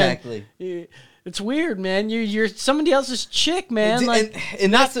your friend, exactly. It's weird, man. You're somebody else's chick, man.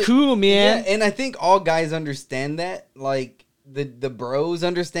 And not cool, man. Yeah, and I think all guys understand that. Like the bros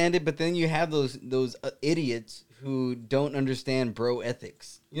understand it, but then you have those idiots who don't understand bro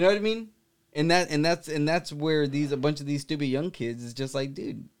ethics. You know what I mean? And that's where a bunch of these stupid young kids is just like,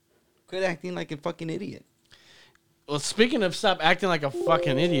 dude, quit acting like a fucking idiot. Well, speaking of stop acting like a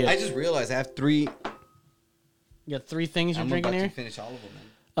fucking idiot, I just realized I have 3. You got 3 things you're drinking here? I'm about to finish all of them,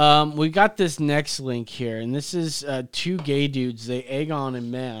 man. We got this next link here, and this is 2 gay dudes. They egg on a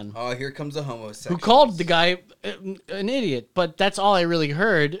man. Oh, here comes the homosexual. Who called the guy an idiot, but that's all I really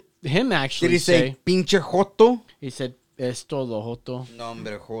heard him actually Did he say pinche joto? He said, es todo joto. No,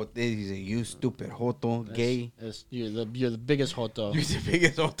 hombre, joto. He said, you stupid joto, gay. You're the biggest joto. You're the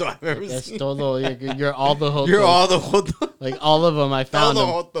biggest joto I've ever seen. Es todo. You're all the joto. You're all the joto. Like all of them, I found them.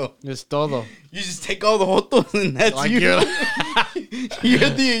 Joto. Es todo. You just take all the jotos and that's Like you. You're You're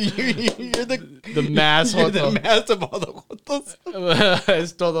the mass you're joto. the mass of all the jotos.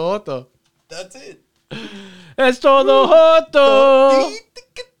 Es todo joto. That's it. Es todo joto.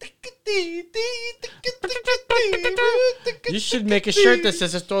 You should make a shirt that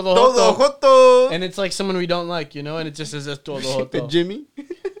says es todo Todo joto. joto. And it's like someone we don't like, you know, and it just says es todo joto. Jimmy?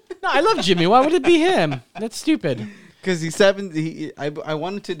 No, I love Jimmy. Why would it be him? That's stupid. Because I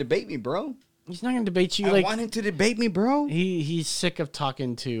wanted to debate me, bro. He's not gonna debate you. I wanted to debate me, bro. He's sick of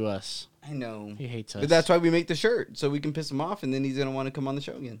talking to us. I know. He hates us. But that's why we make the shirt, so we can piss him off, and then he's gonna want to come on the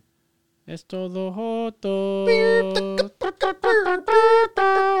show again. Es todo joto.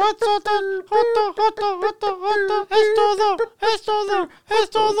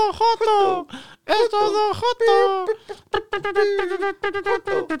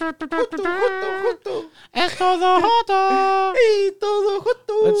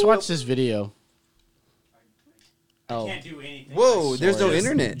 Let's watch this video. Oh. Whoa, there's no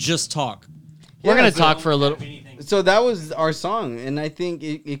internet. Just talk. We're going to talk for a little. So that was our song, and I think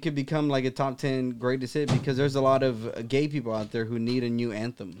it could become like a top 10 greatest hit because there's a lot of gay people out there who need a new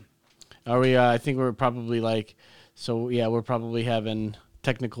anthem. Are we? I think we're probably like, so yeah, we're probably having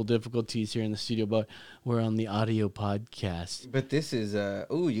technical difficulties here in the studio, but we're on the audio podcast. But this is,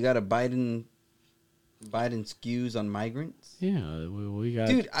 you got a Biden skews on migrants? Yeah, we got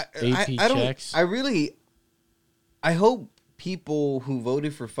Dude, AP checks. I hope people who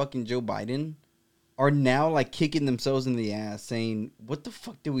voted for fucking Joe Biden are now like kicking themselves in the ass saying, what the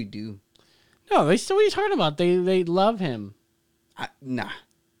fuck did we do? No, they still, what are you talking about? They love him. Nah.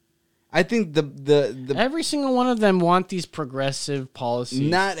 I think the every single one of them want these progressive policies.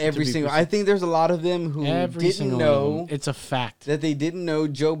 Not every single. I think there's a lot of them who didn't know. It's a fact that they didn't know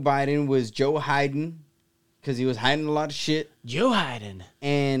Joe Biden was Joe Biden because he was hiding a lot of shit. Joe Biden.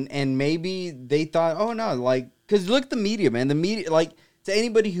 And maybe they thought, oh no, like, because look at the media, man. The media, like, to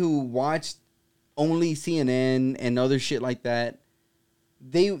anybody who watched only CNN and other shit like that,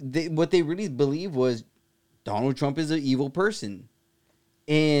 they what they really believed was Donald Trump is an evil person.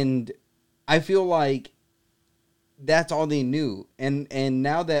 And I feel like that's all they knew. And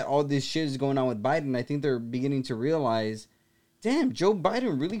now that all this shit is going on with Biden, I think they're beginning to realize, damn, Joe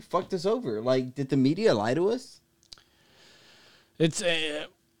Biden really fucked us over. Like, did the media lie to us? It's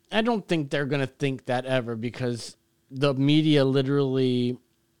I don't think they're going to think that ever because the media literally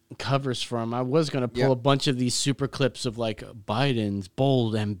covers for him. I was going to pull a bunch of these super clips of like Biden's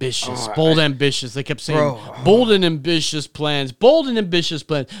bold, ambitious, ambitious. They kept saying bold and ambitious plans, bold and ambitious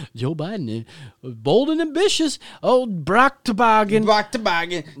plans. Joe Biden, bold and ambitious. Oh, Brock Toboggan.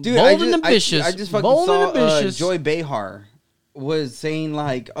 Dude, bold and ambitious. I just fucking bold saw and ambitious. Joy Behar was saying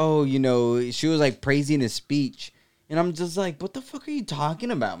like, oh, you know, she was like praising his speech. And I'm just like, what the fuck are you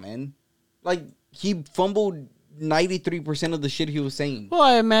talking about, man? Like, he fumbled 93% of the shit he was saying. Well,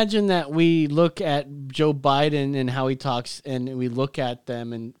 I imagine that we look at Joe Biden and how he talks, and we look at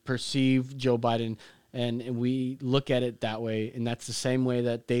them and perceive Joe Biden, and we look at it that way, and that's the same way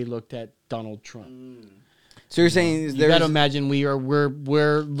that they looked at Donald Trump. So you're saying you got to imagine we're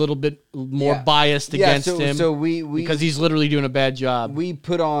a little bit more biased against him. So we because he's literally doing a bad job. We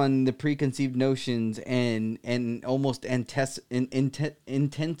put on the preconceived notions and almost intensify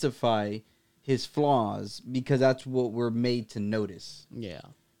his flaws because that's what we're made to notice. Yeah.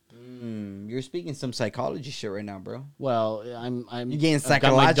 You're speaking some psychology shit right now, bro. Well, I'm you're getting psychological.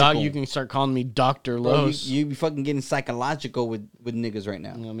 psychological. Got my dog, you can start calling me Dr. Los. You be fucking getting psychological with niggas right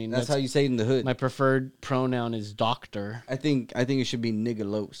now. I mean, that's how you say it in the hood. My preferred pronoun is doctor. I think it should be nigga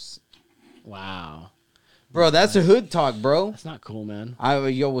Los. Wow. Bro, that's a hood talk, bro. That's not cool, man.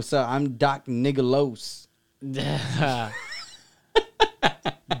 Yo, what's up? I'm Doc Nigga Los.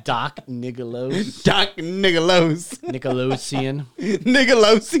 Doc Nicholos. Doc Nicholos. Nickelodeon.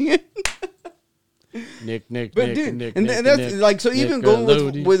 Nickelodeon. Nick. But dude, and that's like, so even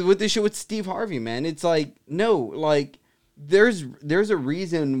going with this shit with Steve Harvey, man, it's like, no, like there's a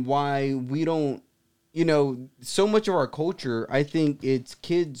reason why we don't, so much of our culture, I think it's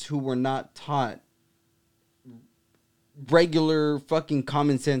kids who were not taught regular fucking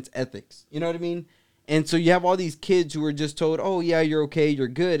common sense ethics. You know what I mean? And so you have all these kids who are just told, oh, yeah, you're okay, you're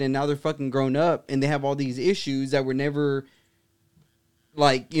good. And now they're fucking grown up and they have all these issues that were never,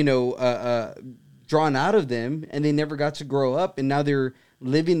 like, drawn out of them. And they never got to grow up. And now they're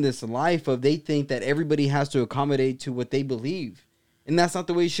living this life of they think that everybody has to accommodate to what they believe. And that's not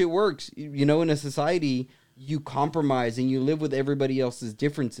the way shit works. In a society, you compromise and you live with everybody else's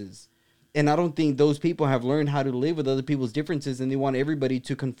differences. And I don't think those people have learned how to live with other people's differences and they want everybody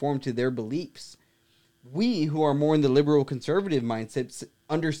to conform to their beliefs. We who are more in the liberal conservative mindset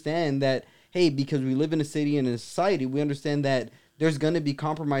understand that, hey, because we live in a city and in a society, we understand that there's going to be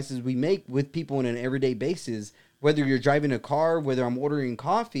compromises we make with people on an everyday basis. Whether you're driving a car, whether I'm ordering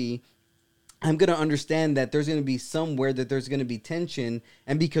coffee, I'm going to understand that there's going to be somewhere that there's going to be tension.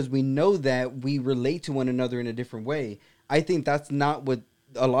 And because we know that, we relate to one another in a different way. I think that's not what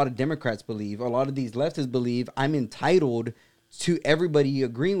a lot of Democrats believe. A lot of these leftists believe I'm entitled to everybody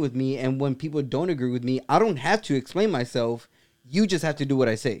agreeing with me, and when people don't agree with me, I don't have to explain myself. You just have to do what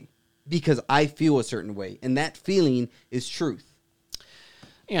I say because I feel a certain way, and that feeling is truth.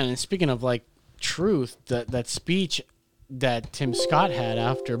 Yeah, and speaking of like truth, that speech that Tim Scott had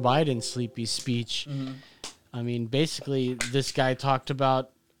after Biden's sleepy speech, I mean, basically this guy talked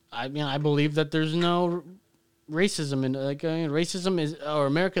about, I believe that there's no racism and racism is, or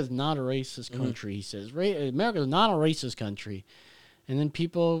America is not a racist country. He says America is not a racist country, and then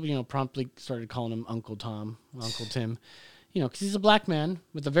people promptly started calling him Uncle Tom, Uncle Tim, because he's a black man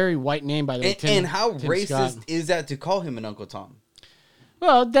with a very white name, by the way. And how Tim racist Scott. is that to call him an Uncle Tom?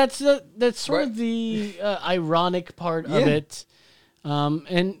 Well, that's sort of the ironic part of it,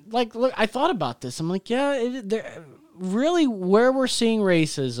 and like, look, I thought about this. I'm like, really, where we're seeing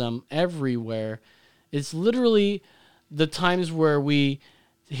racism everywhere. It's literally the times where we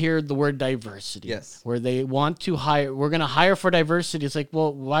hear the word diversity. Yes. Where they want to hire, we're going to hire for diversity. It's like,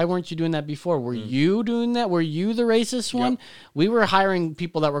 well, why weren't you doing that before? Were you doing that? Were you the racist one? We were hiring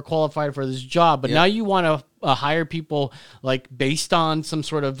people that were qualified for this job, but now you want to hire people like based on some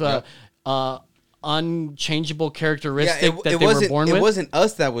sort of unchangeable characteristic that they were born with. It wasn't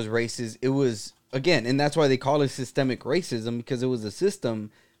us that was racist. It was, again, and that's why they call it systemic racism, because it was a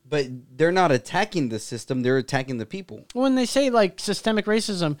system. But they're not attacking the system; they're attacking the people. When they say like systemic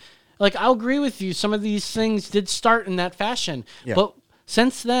racism, like I'll agree with you. Some of these things did start in that fashion, but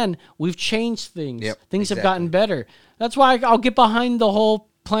since then we've changed things. Things have gotten better. That's why I'll get behind the whole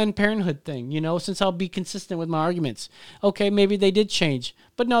Planned Parenthood thing. Since I'll be consistent with my arguments. Okay, maybe they did change,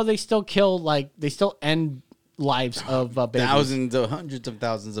 but no, they still kill. They still end lives of babies. Thousands of hundreds of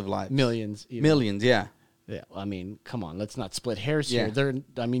thousands of lives, millions, even. Millions. Yeah. Yeah, I mean, come on, let's not split hairs here.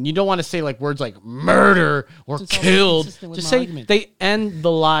 You don't want to say like words like murder or killed. Just say they end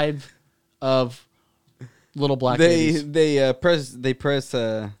the life of little black babies. They press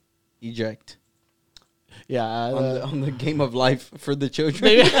eject. Yeah, on the game of life for the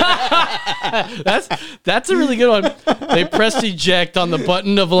children. That's a really good one. They press eject on the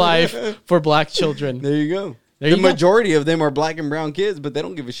button of life for black children. There you go. The majority of them are black and brown kids, but they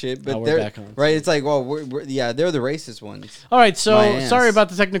don't give a shit. But they're back on. Right. It's like, well, they're the racist ones. All right. So sorry about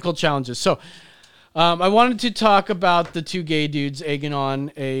the technical challenges. So I wanted to talk about the two gay dudes egging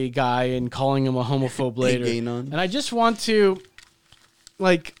on a guy and calling him a homophobe later. And I just want to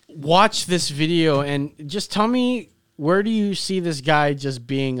like watch this video and just tell me where do you see this guy just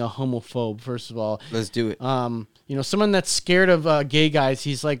being a homophobe? First of all, let's do it. Someone that's scared of gay guys.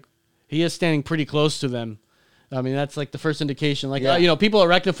 He is standing pretty close to them. I mean, that's like the first indication. Like, people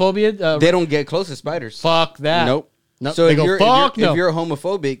arachnophobia. They don't get close to spiders. Fuck that. Nope. So if if you're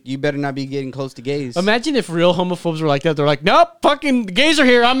homophobic, you better not be getting close to gays. Imagine if real homophobes were like that. They're like, nope, fucking the gays are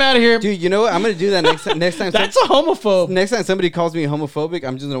here. I'm out of here. Dude, you know what? I'm going to do that next time. That's a homophobe. Next time somebody calls me homophobic,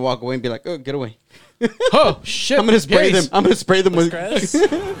 I'm just going to walk away and be like, oh, get away. Oh, shit. I'm going to spray them. I'm going to spray them with...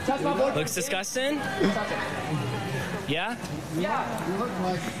 Looks disgusting. Yeah? Yeah, you look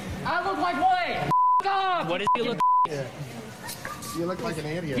like... I look like what? God! What does he look like? You look like an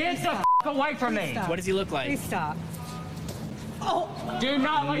idiot. Get the away from me! What does he look like? Please stop. Oh! Do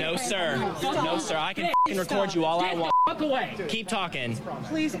not like No, sir. No, sir. I can record you all I want. Fuck away! Keep talking.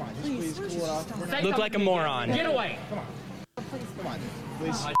 Please, please, cool off. Look like a moron. Get away! Come on,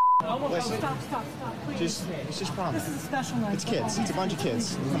 please. Listen. Stop, please. It's just promise. This is a special night. It's kids. It's a bunch of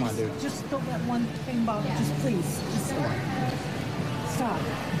kids. Come on, dude. Just don't let one thing bother. Just please. Just stop.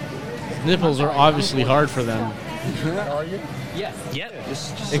 Nipples are obviously hard for them. Are you? Yes. Yep.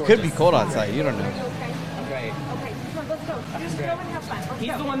 It could be cold outside. You don't know. Great. Okay, come on, let's go. Just go and have fun.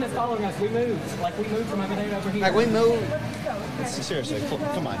 He's the one that's following us. We moved. Like, we moved from over there to over here. Like, we moved. Seriously,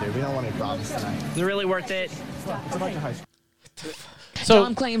 come on, dude. We don't want any problems tonight. Is it really worth it? It's a bunch of high school. So,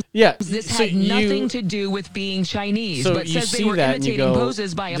 Tom claims this had nothing to do with being Chinese, So but you says they see were that and you imitating go,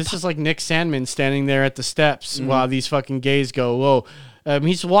 poses by a this is like Nick Sandman standing there at the steps while these fucking gays go, whoa.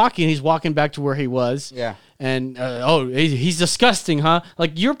 He's walking back to where he was. Yeah. And, he's disgusting, huh?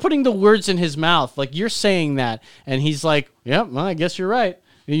 Like, you're putting the words in his mouth. Like, you're saying that. And he's like, yeah, well, I guess you're right.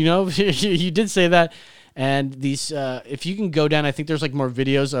 You know, you did say that. And these, if you can go down, I think there's like more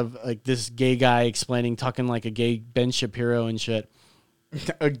videos of like this gay guy talking like a gay Ben Shapiro and shit.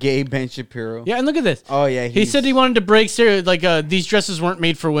 A gay Ben Shapiro. Yeah, and look at this. Oh, yeah. He said he wanted to break these dresses weren't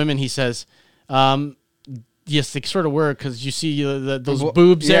made for women, he says. Yes, they sort of were, because you see those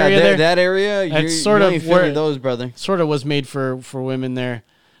boobs area there. That area, that's sort of where those, brother. Sort of was made for women there.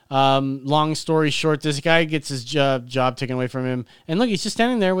 Long story short, this guy gets his job taken away from him, and look, he's just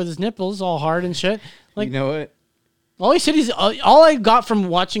standing there with his nipples all hard and shit. Like, you know what? All he said all I got from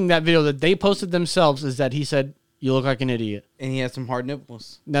watching that video that they posted themselves is that he said, "You look like an idiot," and he has some hard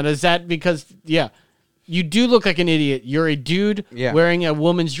nipples. Now, is that because you do look like an idiot? You're a dude wearing a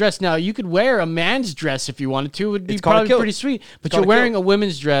woman's dress. Now, you could wear a man's dress if you wanted to. It would be probably pretty sweet. But you're wearing a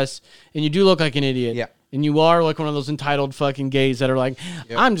women's dress, and you do look like an idiot. Yeah. And you are like one of those entitled fucking gays that are like,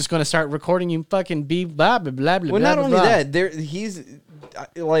 I'm just going to start recording you fucking be blah, blah, blah, blah, well, blah, not blah, only blah. that, he's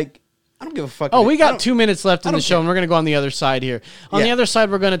like, I don't give a fuck. Oh, we got 2 minutes left in the show, and we're going to go on the other side here. On the other side,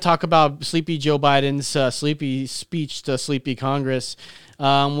 we're going to talk about Sleepy Joe Biden's sleepy speech to Sleepy Congress.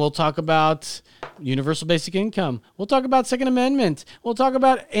 We'll talk about universal basic income. We'll talk about Second Amendment. We'll talk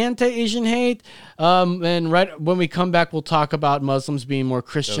about anti-Asian hate. And right when we come back, we'll talk about Muslims being more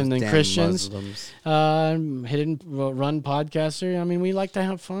Christian than Christians. Hidden Run podcaster. I mean, we like to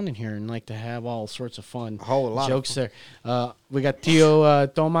have fun in here and like to have all sorts of fun. A whole lot jokes there. We got Tio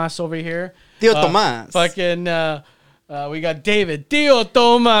Tomas over here. Tio Tomas. Fucking. We got David Tio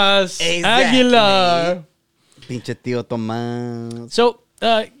Tomas Aguilar. Pinche Tio Tomas. So,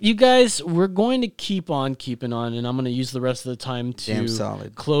 you guys, we're going to keep on keeping on, and I'm going to use the rest of the time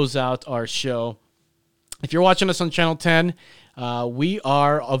to close out our show. If you're watching us on Channel 10, we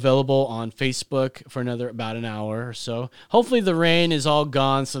are available on Facebook for about an hour or so. Hopefully the rain is all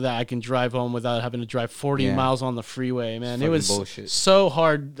gone so that I can drive home without having to drive 40 miles on the freeway, man. It was so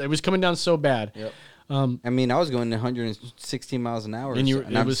hard. It was coming down so bad. Yep. I mean, I was going 116 miles an hour. And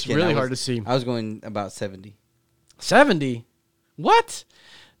it was really hard to see. I was going about 70. 70? What?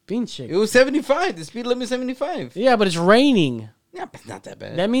 Pinche. It was 75. The speed limit is 75. Yeah, but it's raining. Yeah, but not that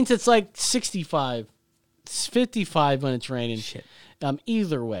bad. That means it's like 65. It's 55 when it's raining. Shit.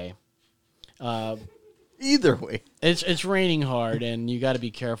 Either way. Either way. It's raining hard, and you got to be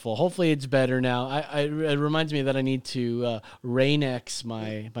careful. Hopefully it's better now. It reminds me that I need to Rain-X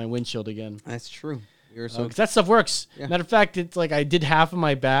my windshield again. That's true. Because that stuff works. Yeah. Matter of fact, it's like I did half of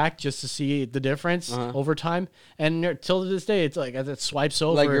my back just to see the difference over time. And till this day, it's like as it swipes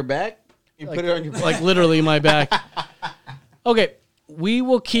over. Like your back? You put it on your back? Like literally my back. Okay, we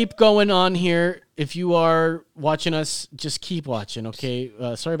will keep going on here. If you are watching us, just keep watching, okay?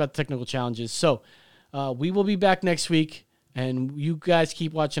 Sorry about the technical challenges. So we will be back next week. And you guys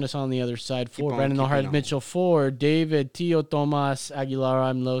keep watching us on the other side. For Brandon O'Hara Mitchell, for David Tio Tomas Aguilar,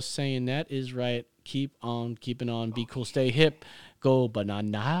 I'm Los saying that is right. Keep on keeping on. Be cool. Stay hip. Go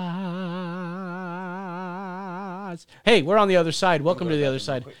bananas. Hey, we're on the other side. Welcome to the other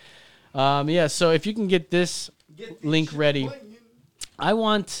side. So if you can get this link ready. I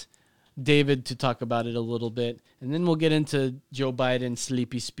want David to talk about it a little bit, and then we'll get into Joe Biden's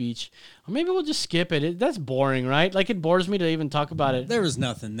sleepy speech. Or maybe we'll just skip it. That's boring, right? Like, it bores me to even talk about it. There was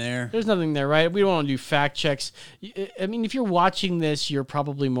nothing there. There's nothing there, right? We don't want to do fact checks. I mean, if you're watching this, you're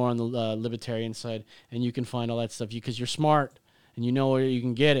probably more on the libertarian side, and you can find all that stuff because you're smart and you know where you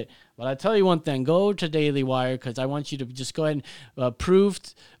can get it. But I tell you one thing, go to Daily Wire, because I want you to just go ahead and prove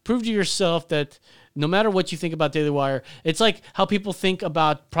to yourself that no matter what you think about Daily Wire, it's like how people think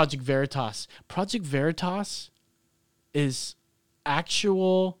about Project Veritas. Project Veritas is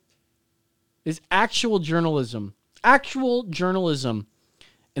actual journalism. Actual journalism.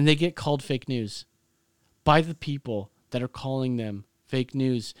 And they get called fake news by the people that are calling them fake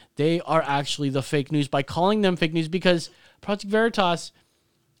news. They are actually the fake news by calling them fake news, because Project Veritas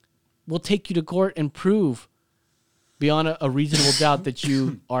will take you to court and prove beyond a reasonable doubt that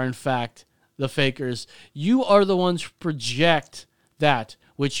you are in fact the fakers. You are the ones who project that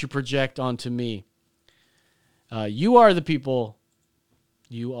which you project onto me. You are the people.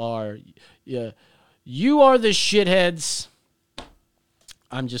 You are the shitheads.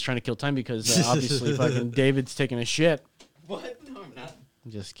 I'm just trying to kill time because obviously fucking David's taking a shit. What? No, I'm not.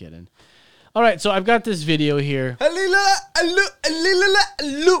 I'm just kidding. All right, so I've got this video here.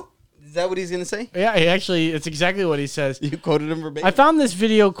 Is that what he's gonna say? Yeah, it's exactly what he says. You quoted him verbatim. I found this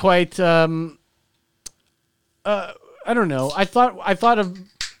video quite. I don't know. I thought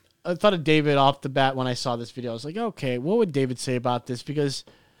of David off the bat when I saw this video. I was like, okay, what would David say about this? Because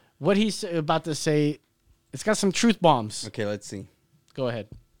what he's about to say, it's got some truth bombs. Okay, let's see. Go ahead.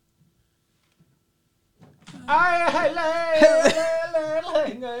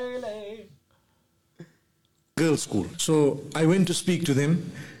 Girls' school. So I went to speak to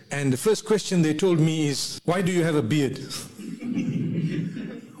them, and the first question they told me is, "Why do you have a beard?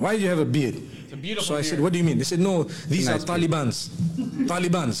 Why do you have a beard?" So I said, "What do you mean?" They said, "No, these are Talibans."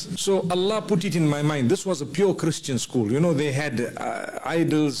 Talibans. So Allah put it in my mind. This was a pure Christian school. You know, they had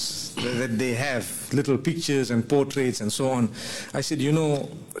idols that they have, little pictures and portraits and so on. I said, you know,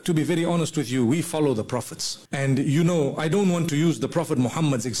 to be very honest with you, we follow the prophets. And you know, I don't want to use the Prophet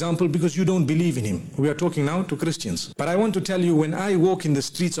Muhammad's example because you don't believe in him. We are talking now to Christians. But I want to tell you, when I walk in the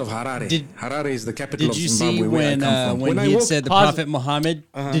streets of Harare, Harare is the capital of Zimbabwe, where I come from. When he had said the Prophet Muhammad,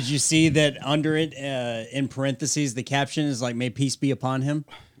 did you see that under it, in parentheses, the caption is like, "May peace be upon him"?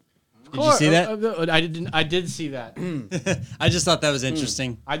 Did you see that? I did see that. I just thought that was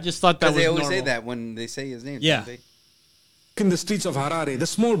interesting. I just thought that was they always normal. say that when they say his name. Yeah. In the streets of Harare, the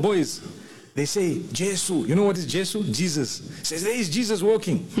small boys, they say, "Jesu." You know what is Jesu? Jesus. Says, "There is Jesus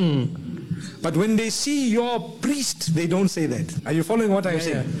walking." But when they see your priest, they don't say that. Are you following what I'm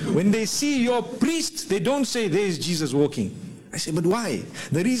saying? When they see your priest, they don't say, "There is Jesus walking." I say, but why?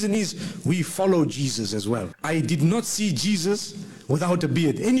 The reason is we follow Jesus as well. I did not see Jesus without a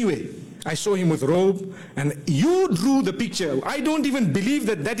beard. Anyway, I saw him with robe, and you drew the picture. I don't even believe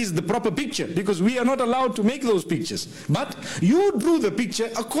that that is the proper picture, because we are not allowed to make those pictures. But you drew the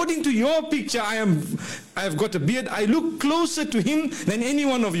picture. According to your picture, I have got a beard. I look closer to him than any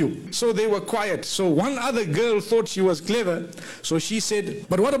one of you. So they were quiet. So one other girl thought she was clever. So she said,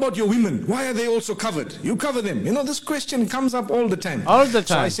 "But what about your women? Why are they also covered? You cover them." You know, this question comes up all the time. All the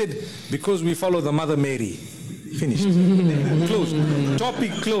time. So I said, "Because we follow the Mother Mary." Finished. Closed.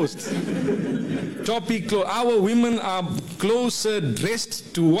 Topic closed. Topic closed. Our women are closer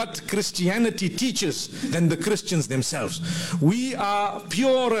dressed to what Christianity teaches than the Christians themselves. We are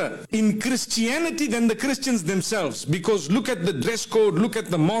purer in Christianity than the Christians themselves, because look at the dress code, look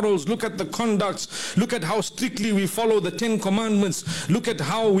at the morals, look at the conducts, look at how strictly we follow the 10 Commandments, look at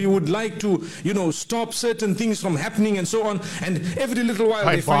how we would like to, you know, stop certain things from happening and so on. And every little while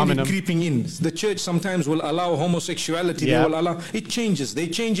they find it creeping in. The church sometimes will allow homosexuality. They will allow it. Changes. They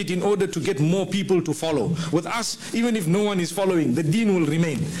change it in order to get more people to follow. With us, even if no one is following, the deen will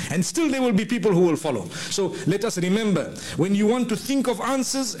remain, and still there will be people who will follow. So let us remember, when you want to think of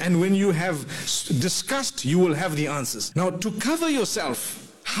answers and when you have discussed, you will have the answers. Now, to cover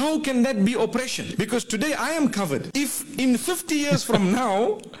yourself, how can that be oppression? Because today I am covered. If in 50 years from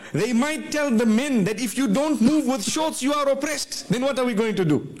now, they might tell the men that if you don't move with shorts, you are oppressed, then what are we going to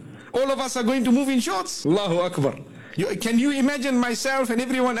do? All of us are going to move in shorts. Allahu Akbar. Can you imagine myself and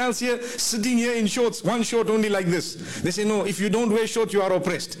everyone else here sitting here in shorts, one short only like this? They say, no, if you don't wear shorts, you are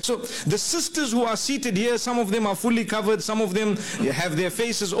oppressed. So the sisters who are seated here, some of them are fully covered, some of them have their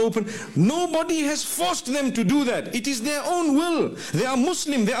faces open. Nobody has forced them to do that. It is their own will. They are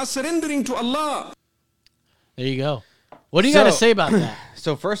Muslim. They are surrendering to Allah. There you go. What do you got to say about that?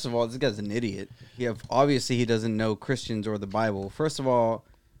 So first of all, this guy's an idiot. Obviously he doesn't know Christians or the Bible. First of all,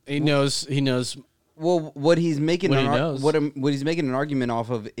 he knows Well, what he's making What he knows. what he's making an argument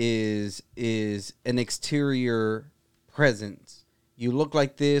off of is an exterior presence. You look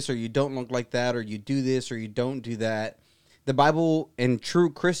like this, or you don't look like that, or you do this, or you don't do that. The Bible and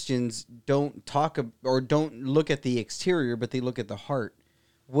true Christians don't talk or don't look at the exterior, but they look at the heart.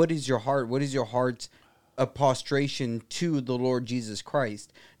 What is your heart? What is your heart's prostration to the Lord Jesus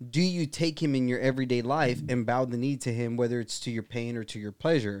Christ? Do you take him in your everyday life and bow the knee to him, whether it's to your pain or to your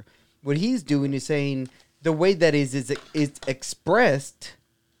pleasure? What he's doing is saying the way that is expressed,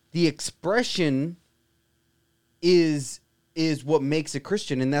 the expression is what makes a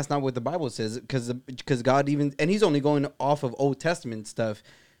Christian, and that's not what the Bible says, because God even, and he's only going off of Old Testament stuff.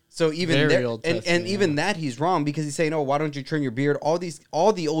 So even Very there, Old and Testament, even that he's wrong, because he's saying, oh, why don't you trim your beard? All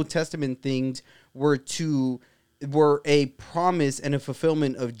the Old Testament things were a promise and a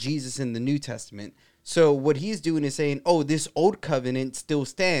fulfillment of Jesus in the New Testament. So what he's doing is saying, oh, this old covenant still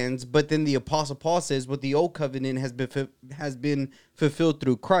stands, but then the Apostle Paul says, what the old covenant has been fulfilled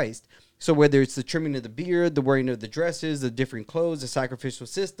through Christ. So whether it's the trimming of the beard, the wearing of the dresses, the different clothes, the sacrificial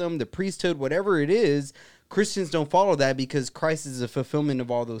system, the priesthood, whatever it is, Christians don't follow that because Christ is a fulfillment of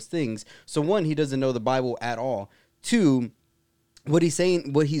all those things. So one, he doesn't know the Bible at all. Two, what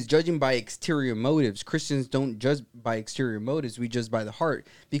he's judging by exterior motives. Christians don't judge by exterior motives. We judge by the heart,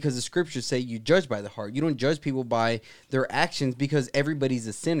 because the scriptures say you judge by the heart. You don't judge people by their actions, because everybody's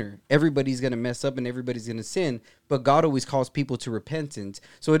a sinner. Everybody's going to mess up and everybody's going to sin, but God always calls people to repentance.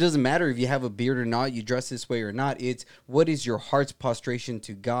 So it doesn't matter if you have a beard or not, you dress this way or not. It's what is your heart's prostration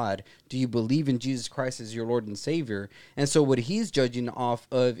to God? Do you believe in Jesus Christ as your Lord and Savior? And so what he's judging off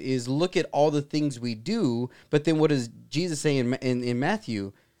of is, look at all the things we do, but then what does Jesus say in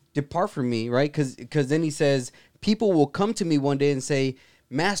Matthew? Depart from me, right? Because then he says, people will come to me one day and say,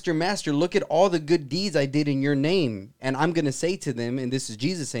 Master, Master, look at all the good deeds I did in your name. And I'm going to say to them, and this is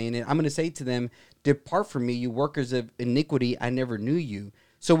Jesus saying it, I'm going to say to them, depart from me, you workers of iniquity, I never knew you.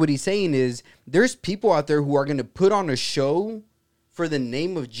 So what he's saying is, there's people out there who are going to put on a show for the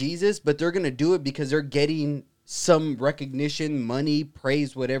name of Jesus, but they're going to do it because they're getting some recognition, money,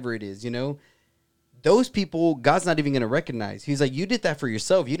 praise, whatever it is, you know? Those people, God's not even going to recognize. He's like, you did that for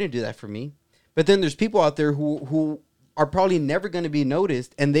yourself. You didn't do that for me. But then there's people out there who are probably never going to be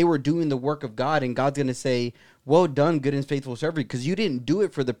noticed, and they were doing the work of God, and God's going to say, well done, good and faithful servant, because you didn't do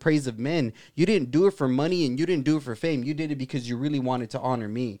it for the praise of men. You didn't do it for money, and you didn't do it for fame. You did it because you really wanted to honor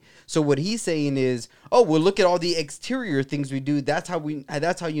me. So what he's saying is, oh, well, look at all the exterior things we do. That's how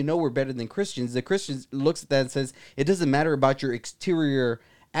you know we're better than Christians. The Christian looks at that and says, it doesn't matter about your exterior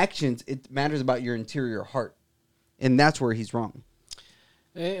actions, it matters about your interior heart. And that's where he's wrong.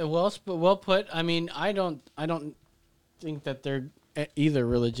 Well put. I mean, I don't think that either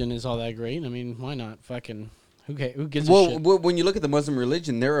religion is all that great. I mean, why not? Fucking who gives a shit? Well, when you look at the Muslim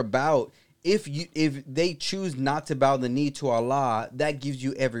religion, they're about, if they choose not to bow the knee to Allah, that gives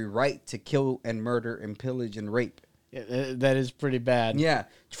you every right to kill and murder and pillage and rape. Yeah, that is pretty bad. Yeah.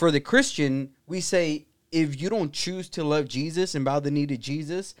 For the Christian, we say, if you don't choose to love Jesus and bow the knee to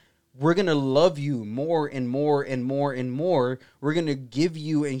Jesus, we're going to love you more and more and more and more. We're going to give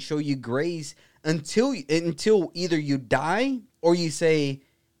you and show you grace until either you die or you say,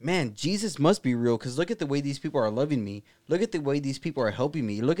 man, Jesus must be real, because look at the way these people are loving me. Look at the way these people are helping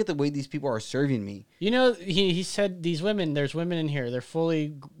me. Look at the way these people are serving me. You know, he said these women, there's women in here, they're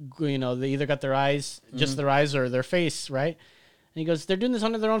fully, you know, they either got their eyes, just their eyes, or their face, right? And he goes, they're doing this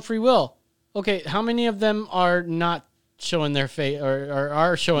under their own free will. Okay, how many of them are not showing their face, or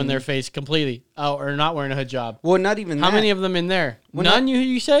are showing their face completely, or not wearing a hijab? Well, not even How that. many of them in there? Well, None,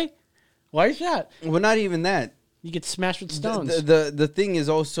 you say? Why is that? Well, not even that. You get smashed with stones. The thing is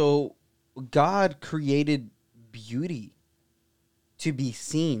also, God created beauty to be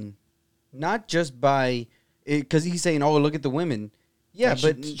seen, not just by, because he's saying, oh, look at the women. Yeah,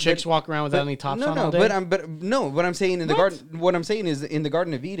 but chicks walk around without any tops on all day? What I'm saying in the garden, what I'm saying is in the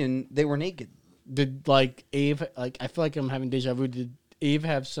Garden of Eden, they were naked. Did Eve, I feel like I'm having deja vu. Did Eve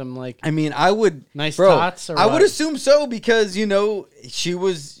have some I mean, I would nice tots, or I what? would assume so, because you know she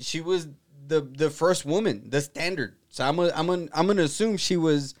was the first woman, the standard. So I'm gonna assume she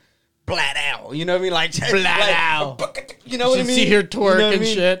was flat out. You know what I mean? Like flat out. You know what I mean? See her twerk and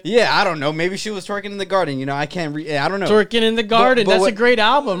shit. Yeah, I don't know. Maybe she was twerking in the garden. You know, I can't. I don't know. Twerking in the garden. That's a great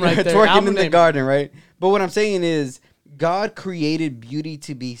album right there. Twerking in the garden, right? But what I'm saying is, God created beauty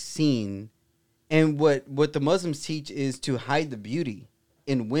to be seen, and what the Muslims teach is to hide the beauty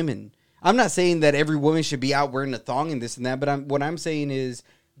in women. I'm not saying that every woman should be out wearing a thong and this and that, but what I'm saying is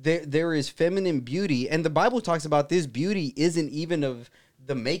there is feminine beauty, and the Bible talks about this beauty isn't even of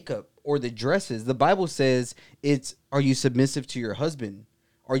the makeup or the dresses. The Bible says are you submissive to your husband?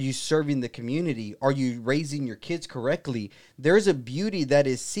 Are you serving the community? Are you raising your kids correctly? There's a beauty that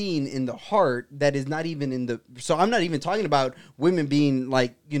is seen in the heart that is not even in the... So I'm not even talking about women being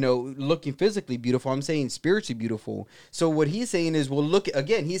like, looking physically beautiful. I'm saying spiritually beautiful. So what he's saying is, well, look at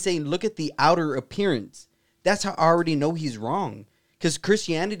the outer appearance. That's how I already know he's wrong. Because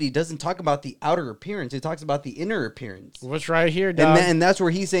Christianity doesn't talk about the outer appearance. It talks about the inner appearance. What's right here, dog? And that's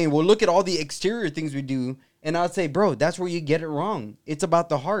where he's saying, well, look at all the exterior things we do. And I'd say, bro, that's where you get it wrong. It's about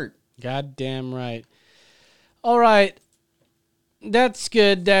the heart. Goddamn right. All right. That's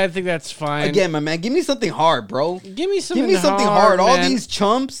good. I think that's fine. Again, my man, give me something hard, bro. Give me something hard. All man. these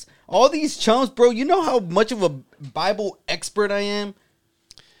chumps, bro. You know how much of a Bible expert I am?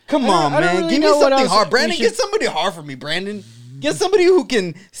 Come on, man. Really give me something hard. Brandon, get somebody hard for me, Brandon. Get somebody who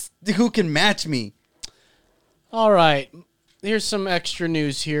can match me. All right. Here's some extra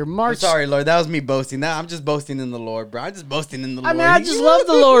news here. I'm sorry, Lord. That was me boasting. I'm just boasting in the Lord, bro. I'm just boasting in the Lord. I just love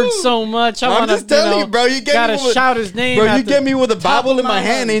the Lord so much. I'm just telling you, bro. You gotta shout his name. Bro, you get me with a Bible in my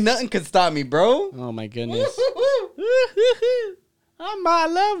hand. Ain't nothing can stop me, bro. Oh my goodness. I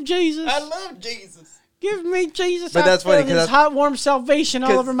love Jesus. I love Jesus. Give me Jesus. But that's funny because hot, warm salvation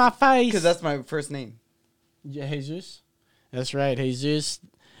all over my face. Because that's my first name. Jesus. That's right, Jesus.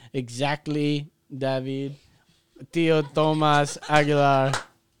 Exactly, David. Tio Tomas Aguilar.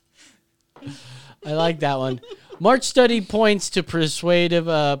 I like that one. March study points to pervasive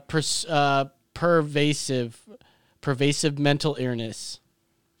mental illness.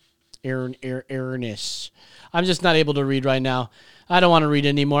 Illness. I'm just not able to read right now. I don't want to read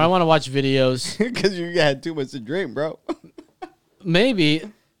anymore. I want to watch videos. Because you had too much to drink, bro. Maybe.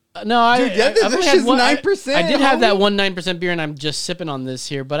 No, Dude, I've only had 9%. I did have that 9% beer, and I'm just sipping on this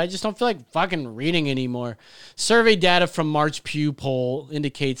here, but I just don't feel like fucking reading anymore. Survey data from March Pew poll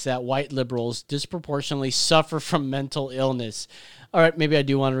indicates that white liberals disproportionately suffer from mental illness. All right, maybe I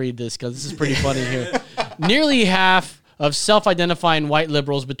do want to read this because this is pretty funny here. Nearly half of self-identifying white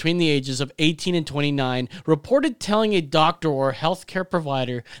liberals between the ages of 18 and 29 reported telling a doctor or healthcare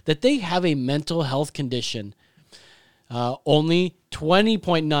provider that they have a mental health condition. Only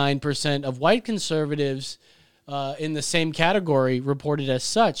 20.9% of white conservatives in the same category reported as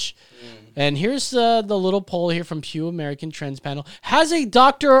such. And here's the little poll here from Pew American Trends panel. Has a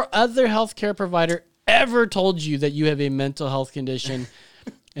doctor or other healthcare provider ever told you that you have a mental health condition?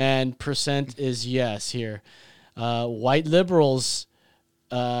 And percent is yes here. White liberals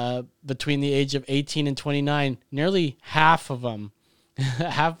between the age of 18 and 29, nearly half of them,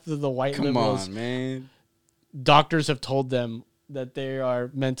 half of the white liberals. Come on, man. Doctors have told them that they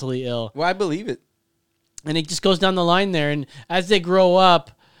are mentally ill. Well, I believe it. And it just goes down the line there. And as they grow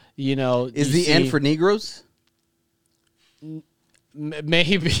up, Is the N for Negroes?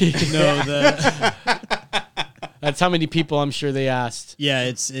 Maybe. No, that's how many people I'm sure they asked. Yeah,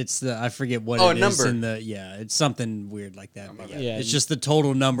 it's the I forget what it is in the it's something weird like that. But yeah, it's just the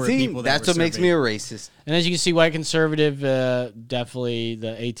total number of people. That's what makes me a racist. And as you can see, white conservative, definitely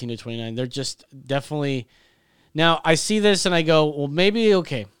the 18 to 29. They're just definitely. Now I see this and I go, well, maybe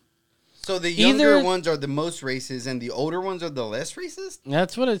okay. So the younger ones are the most racist, and the older ones are the less racist.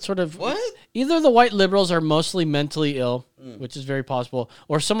 That's what it sort of. What? Either the white liberals are mostly mentally ill, which is very possible,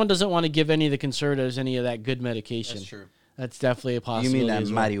 or someone doesn't want to give any of the conservatives any of that good medication. That's true. That's definitely a possibility. You mean that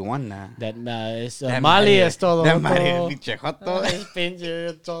as well. marijuana? That es Mali es todo that joto. pinche joto.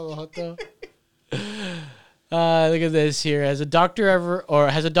 Pinche todo joto. Look at this here. Has a doctor or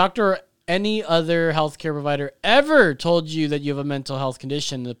any other healthcare provider ever told you that you have a mental health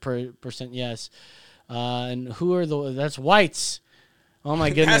condition? The percent yes. And who are that's whites. Oh my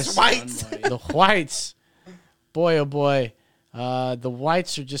goodness. That's whites. The whites. Boy, oh boy. The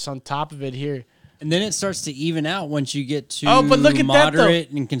whites are just on top of it here. And then it starts to even out once you get to but look at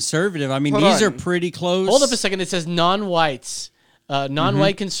moderate and conservative. I mean, these are pretty close. Hold up a second. It says non-whites.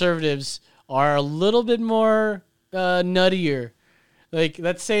 Non-white conservatives are a little bit more nuttier. Like,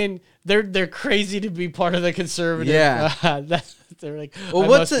 that's saying they're crazy to be part of the conservative. Yeah. They're like, well,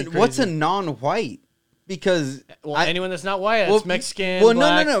 what's a non-white? Because anyone that's not white, it's Mexican. Well,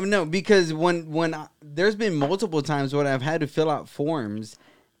 black. no. Because when there's been multiple times when I've had to fill out forms,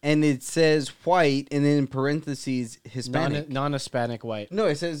 and it says white, and then in parentheses Hispanic, non-Hispanic white. No,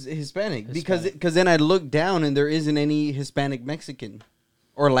 it says Hispanic. Because then I look down and there isn't any Hispanic Mexican.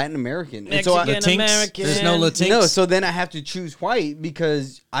 Or Latin American. Mexican American. There's no Latinx. No, so then I have to choose white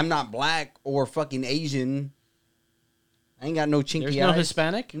because I'm not black or fucking Asian. I ain't got no chinky eyes. There's no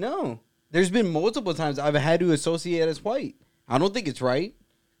Hispanic? No. There's been multiple times I've had to associate as white. I don't think it's right.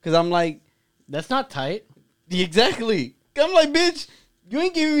 Because I'm like... That's not tight. Exactly. I'm like, bitch, you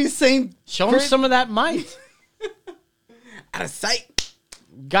ain't giving me the same... Show him some of that might. Out of sight.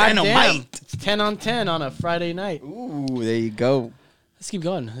 God damn. Dynamite. It's 10 on 10 on a Friday night. Ooh, there you go. Let's keep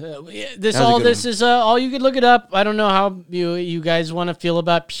going. All you could look it up. I don't know how you guys want to feel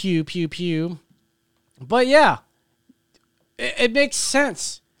about pew, pew, pew. But yeah, it makes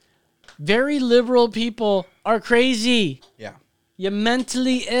sense. Very liberal people are crazy. Yeah. You're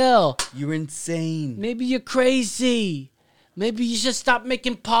mentally ill. You're insane. Maybe you're crazy. Maybe you should stop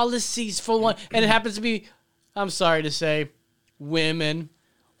making policies for one. And it happens to be, I'm sorry to say, women.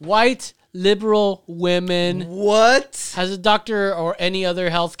 White, liberal women. What? Has a doctor or any other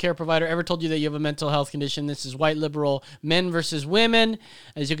healthcare provider ever told you that you have a mental health condition? This is white, liberal men versus women.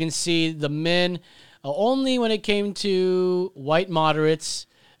 As you can see, the men, only when it came to white moderates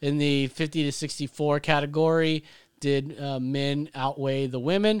in the 50 to 64 category, did men outweigh the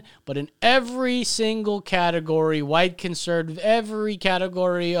women. But in every single category, white, conservative, every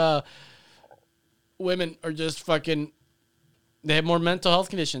category, women are just fucking, they have more mental health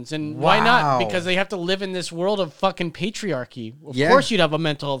conditions. And why not? Because they have to live in this world of fucking patriarchy. Of course you'd have a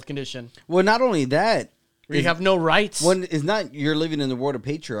mental health condition. Well, not only that. You have no rights. One is not you're living in the world of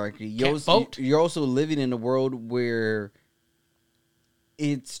patriarchy. You're also living in a world where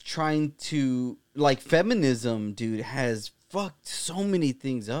it's trying to, like, feminism, dude, has fucked so many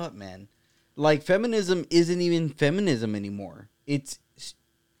things up, man. Like, feminism isn't even feminism anymore. It's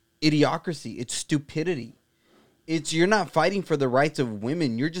idiocracy. It's stupidity. You're not fighting for the rights of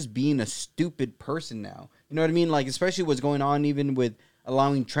women. You're just being a stupid person now. You know what I mean? Like, especially what's going on even with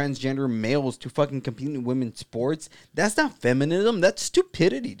allowing transgender males to fucking compete in women's sports. That's not feminism. That's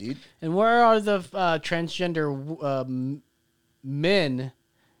stupidity, dude. And where are the transgender men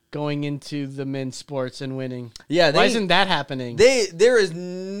going into the men's sports and winning? Yeah, why isn't that happening? There is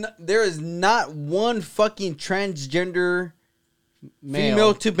not one fucking transgender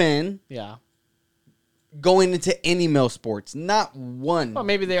female to man. Yeah. Going into any male sports, not one. Well,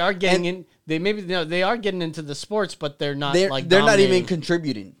 maybe they are getting in. They are getting into the sports, but they're not. They're dominating. not even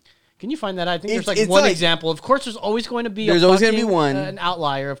contributing. Can you find that? I think there's one example. Of course, there's always going to be. There's always going to be one, an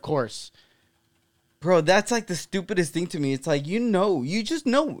outlier, of course. Bro, that's like the stupidest thing to me. It's like, you just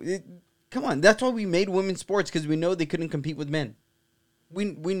know. Come on, that's why we made women's sports, because we know they couldn't compete with men. We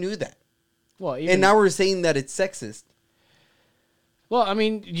knew that. Well, and now we're saying that it's sexist. Well, I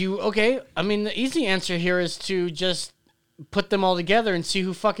mean, the easy answer here is to just put them all together and see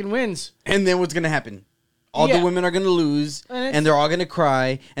who fucking wins. And then what's going to happen? All the women are going to lose, and they're all going to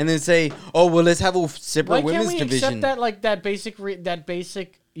cry, and then say, "Oh, well, let's have a separate women's division." Why can't we accept that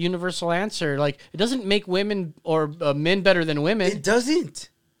basic universal answer? Like, it doesn't make women or men better than women. It doesn't.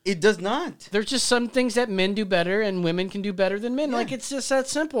 It does not. There's just some things that men do better and women can do better than men. Yeah. Like, it's just that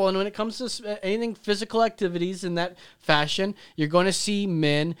simple. And when it comes to anything physical activities in that fashion, you're going to see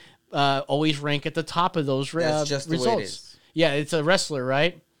men always rank at the top of those That's just the results. Way it is. Yeah, it's a wrestler,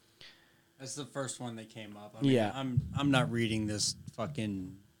 right? That's the first one that came up. I mean, I'm not reading this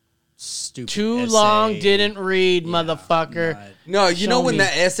fucking stupid Too essay. long, didn't read, motherfucker. No, you know when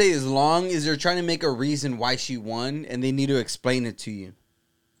that essay is long is they're trying to make a reason why she won, and they need to explain it to you.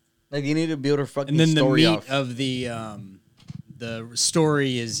 Like, you need to build her fucking story. And then the meat off. of the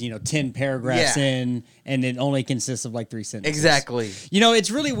story is, 10 paragraphs in, and it only consists of like 3 sentences. Exactly.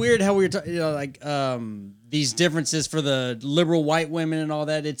 It's really weird how we were talking, these differences for the liberal white women and all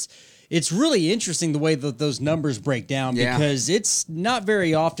that. It's really interesting the way that those numbers break down, because it's not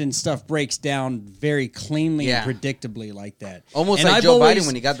very often stuff breaks down very cleanly and predictably like that. Almost like Joe Biden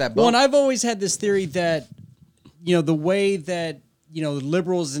when he got that bump. Well, and I've always had this theory that, the way that,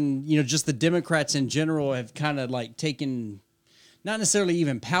 liberals and, just the Democrats in general have kind of like taken, not necessarily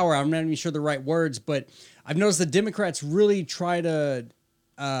even power, I'm not even sure the right words, but I've noticed the Democrats really try to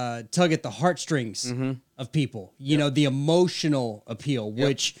tug at the heartstrings of people, the emotional appeal,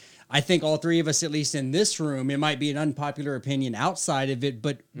 which I think all three of us, at least in this room, it might be an unpopular opinion outside of it,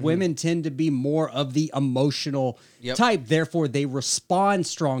 but women tend to be more of the emotional type. Therefore, they respond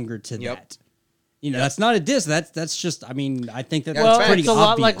stronger to that. That's not a diss. That's just, I think that's pretty it's a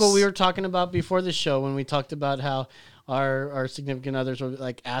lot obvious. like what we were talking about before the show when we talked about how our significant others would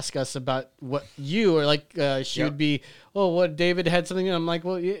like ask us about what you or like she would be, what David had something. And I'm like,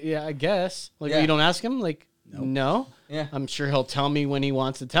 well, yeah, I guess. Like, you don't ask him? Like, no. Yeah. I'm sure he'll tell me when he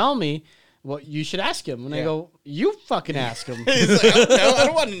wants to tell me. Well, you should ask him. And I go, you fucking ask him. He's like, I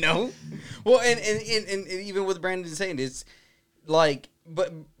don't want to know. Well, and even with Brandon saying, it's like,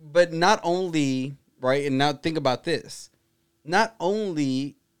 but not only, right, and now think about this. Not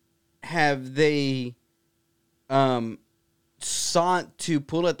only have they sought to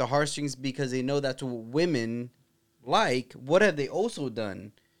pull at the heartstrings because they know that's what women like, what have they also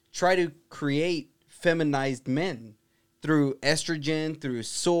done? Try to create feminized men. through estrogen, through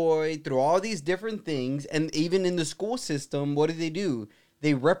soy, through all these different things. And even in the school system, what do?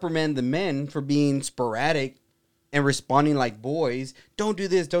 They reprimand the men for being sporadic and responding like boys. Don't do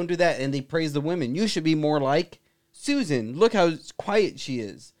this, don't do that. And they praise the women. You should be more like Susan. Look how quiet she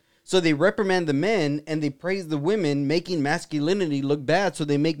is. So they reprimand the men and they praise the women, making masculinity look bad. So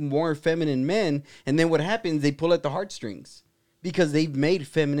they make more feminine men. And then what happens? They pull at the heartstrings because they've made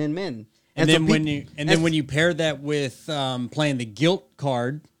feminine men. And then when you pair that with playing the guilt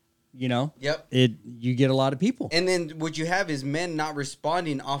card, you know, you get a lot of people. And then what you have is men not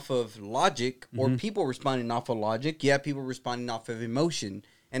responding off of logic or people responding off of logic. You have people responding off of emotion.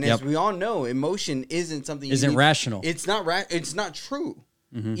 And as we all know, emotion isn't something isn't rational. It's not it's not true.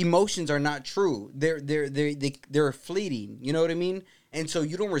 Emotions are not true. They're fleeting. You know what I mean? And so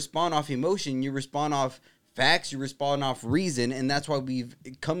you don't respond off emotion. You respond off facts. You respond off reason. And that's why we've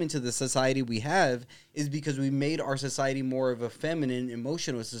come into the society we have, is because we made our society more of a feminine,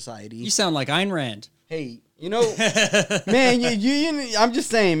 emotional society. You sound like Ayn Rand. Hey, you know, man, you I'm just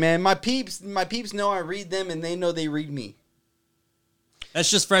saying, man, my peeps know I read them and they know they read me. That's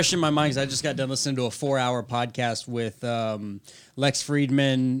just fresh in my mind because I just got done listening to a 4-hour podcast with Lex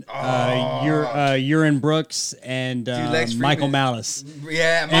Friedman, Aaron Brooks, and Michael Malice.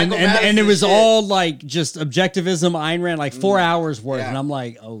 Yeah, Michael Malice. And it was all like just objectivism, Ayn Rand, like 4 hours worth. Yeah. And I'm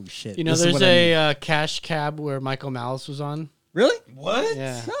like, oh, shit. You know, there's a Cash Cab where Michael Malice was on. Really? What?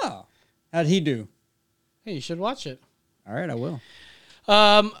 Yeah. Oh. How'd he do? Hey, you should watch it. All right, I will.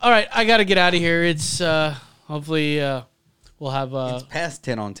 All right, I got to get out of here. It's hopefully... we'll have it's past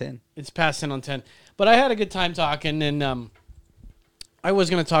 10 on 10. It's past 10 on 10. But I had a good time talking, and I was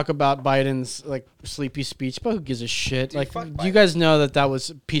going to talk about Biden's like sleepy speech, but who gives a shit? Dude, like, you guys know that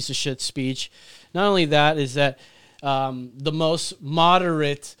was a piece of shit speech. Not only that, is that the most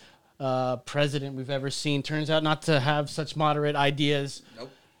moderate president we've ever seen turns out not to have such moderate ideas.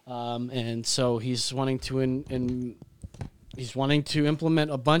 Nope. And so he's wanting to he's wanting to implement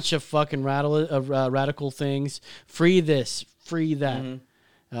a bunch of fucking radical things. Free this, free that.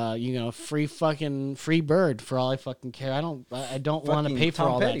 You know, free bird for all I fucking care. I don't want to pay for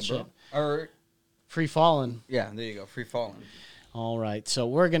all that shit. Or free falling. Yeah, there you go. Free falling. All right, so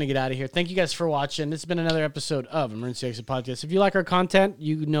we're gonna get out of here. Thank you guys for watching. This has been another episode of Emergency Exit Podcast. If you like our content,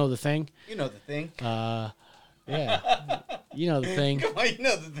 you know the thing. You know the thing. Yeah, you know the thing. Come on, you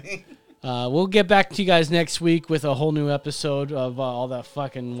know the thing. We'll get back to you guys next week with a whole new episode of all that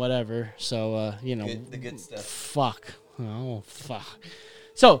fucking whatever. So, you know. The good stuff. Fuck. Oh, fuck.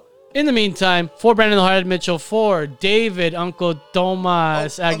 So, in the meantime, for Brandon the Hardhead Mitchell, for David, Uncle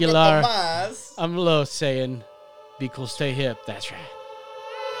Tomas Aguilar, Uncle Tomas. I'm Lo saying, be cool, stay hip. That's right.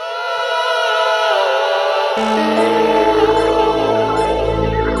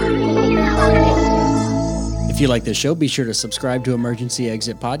 If you like this show, be sure to subscribe to Emergency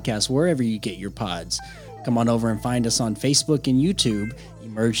Exit Podcast wherever you get your pods. Come on over and find us on Facebook and YouTube,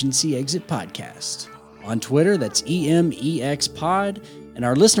 Emergency Exit Podcast. On Twitter, that's EMEX Pod. And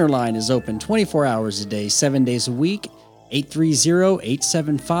our listener line is open 24 hours a day, 7 days a week,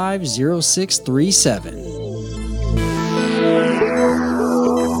 830-875-0637.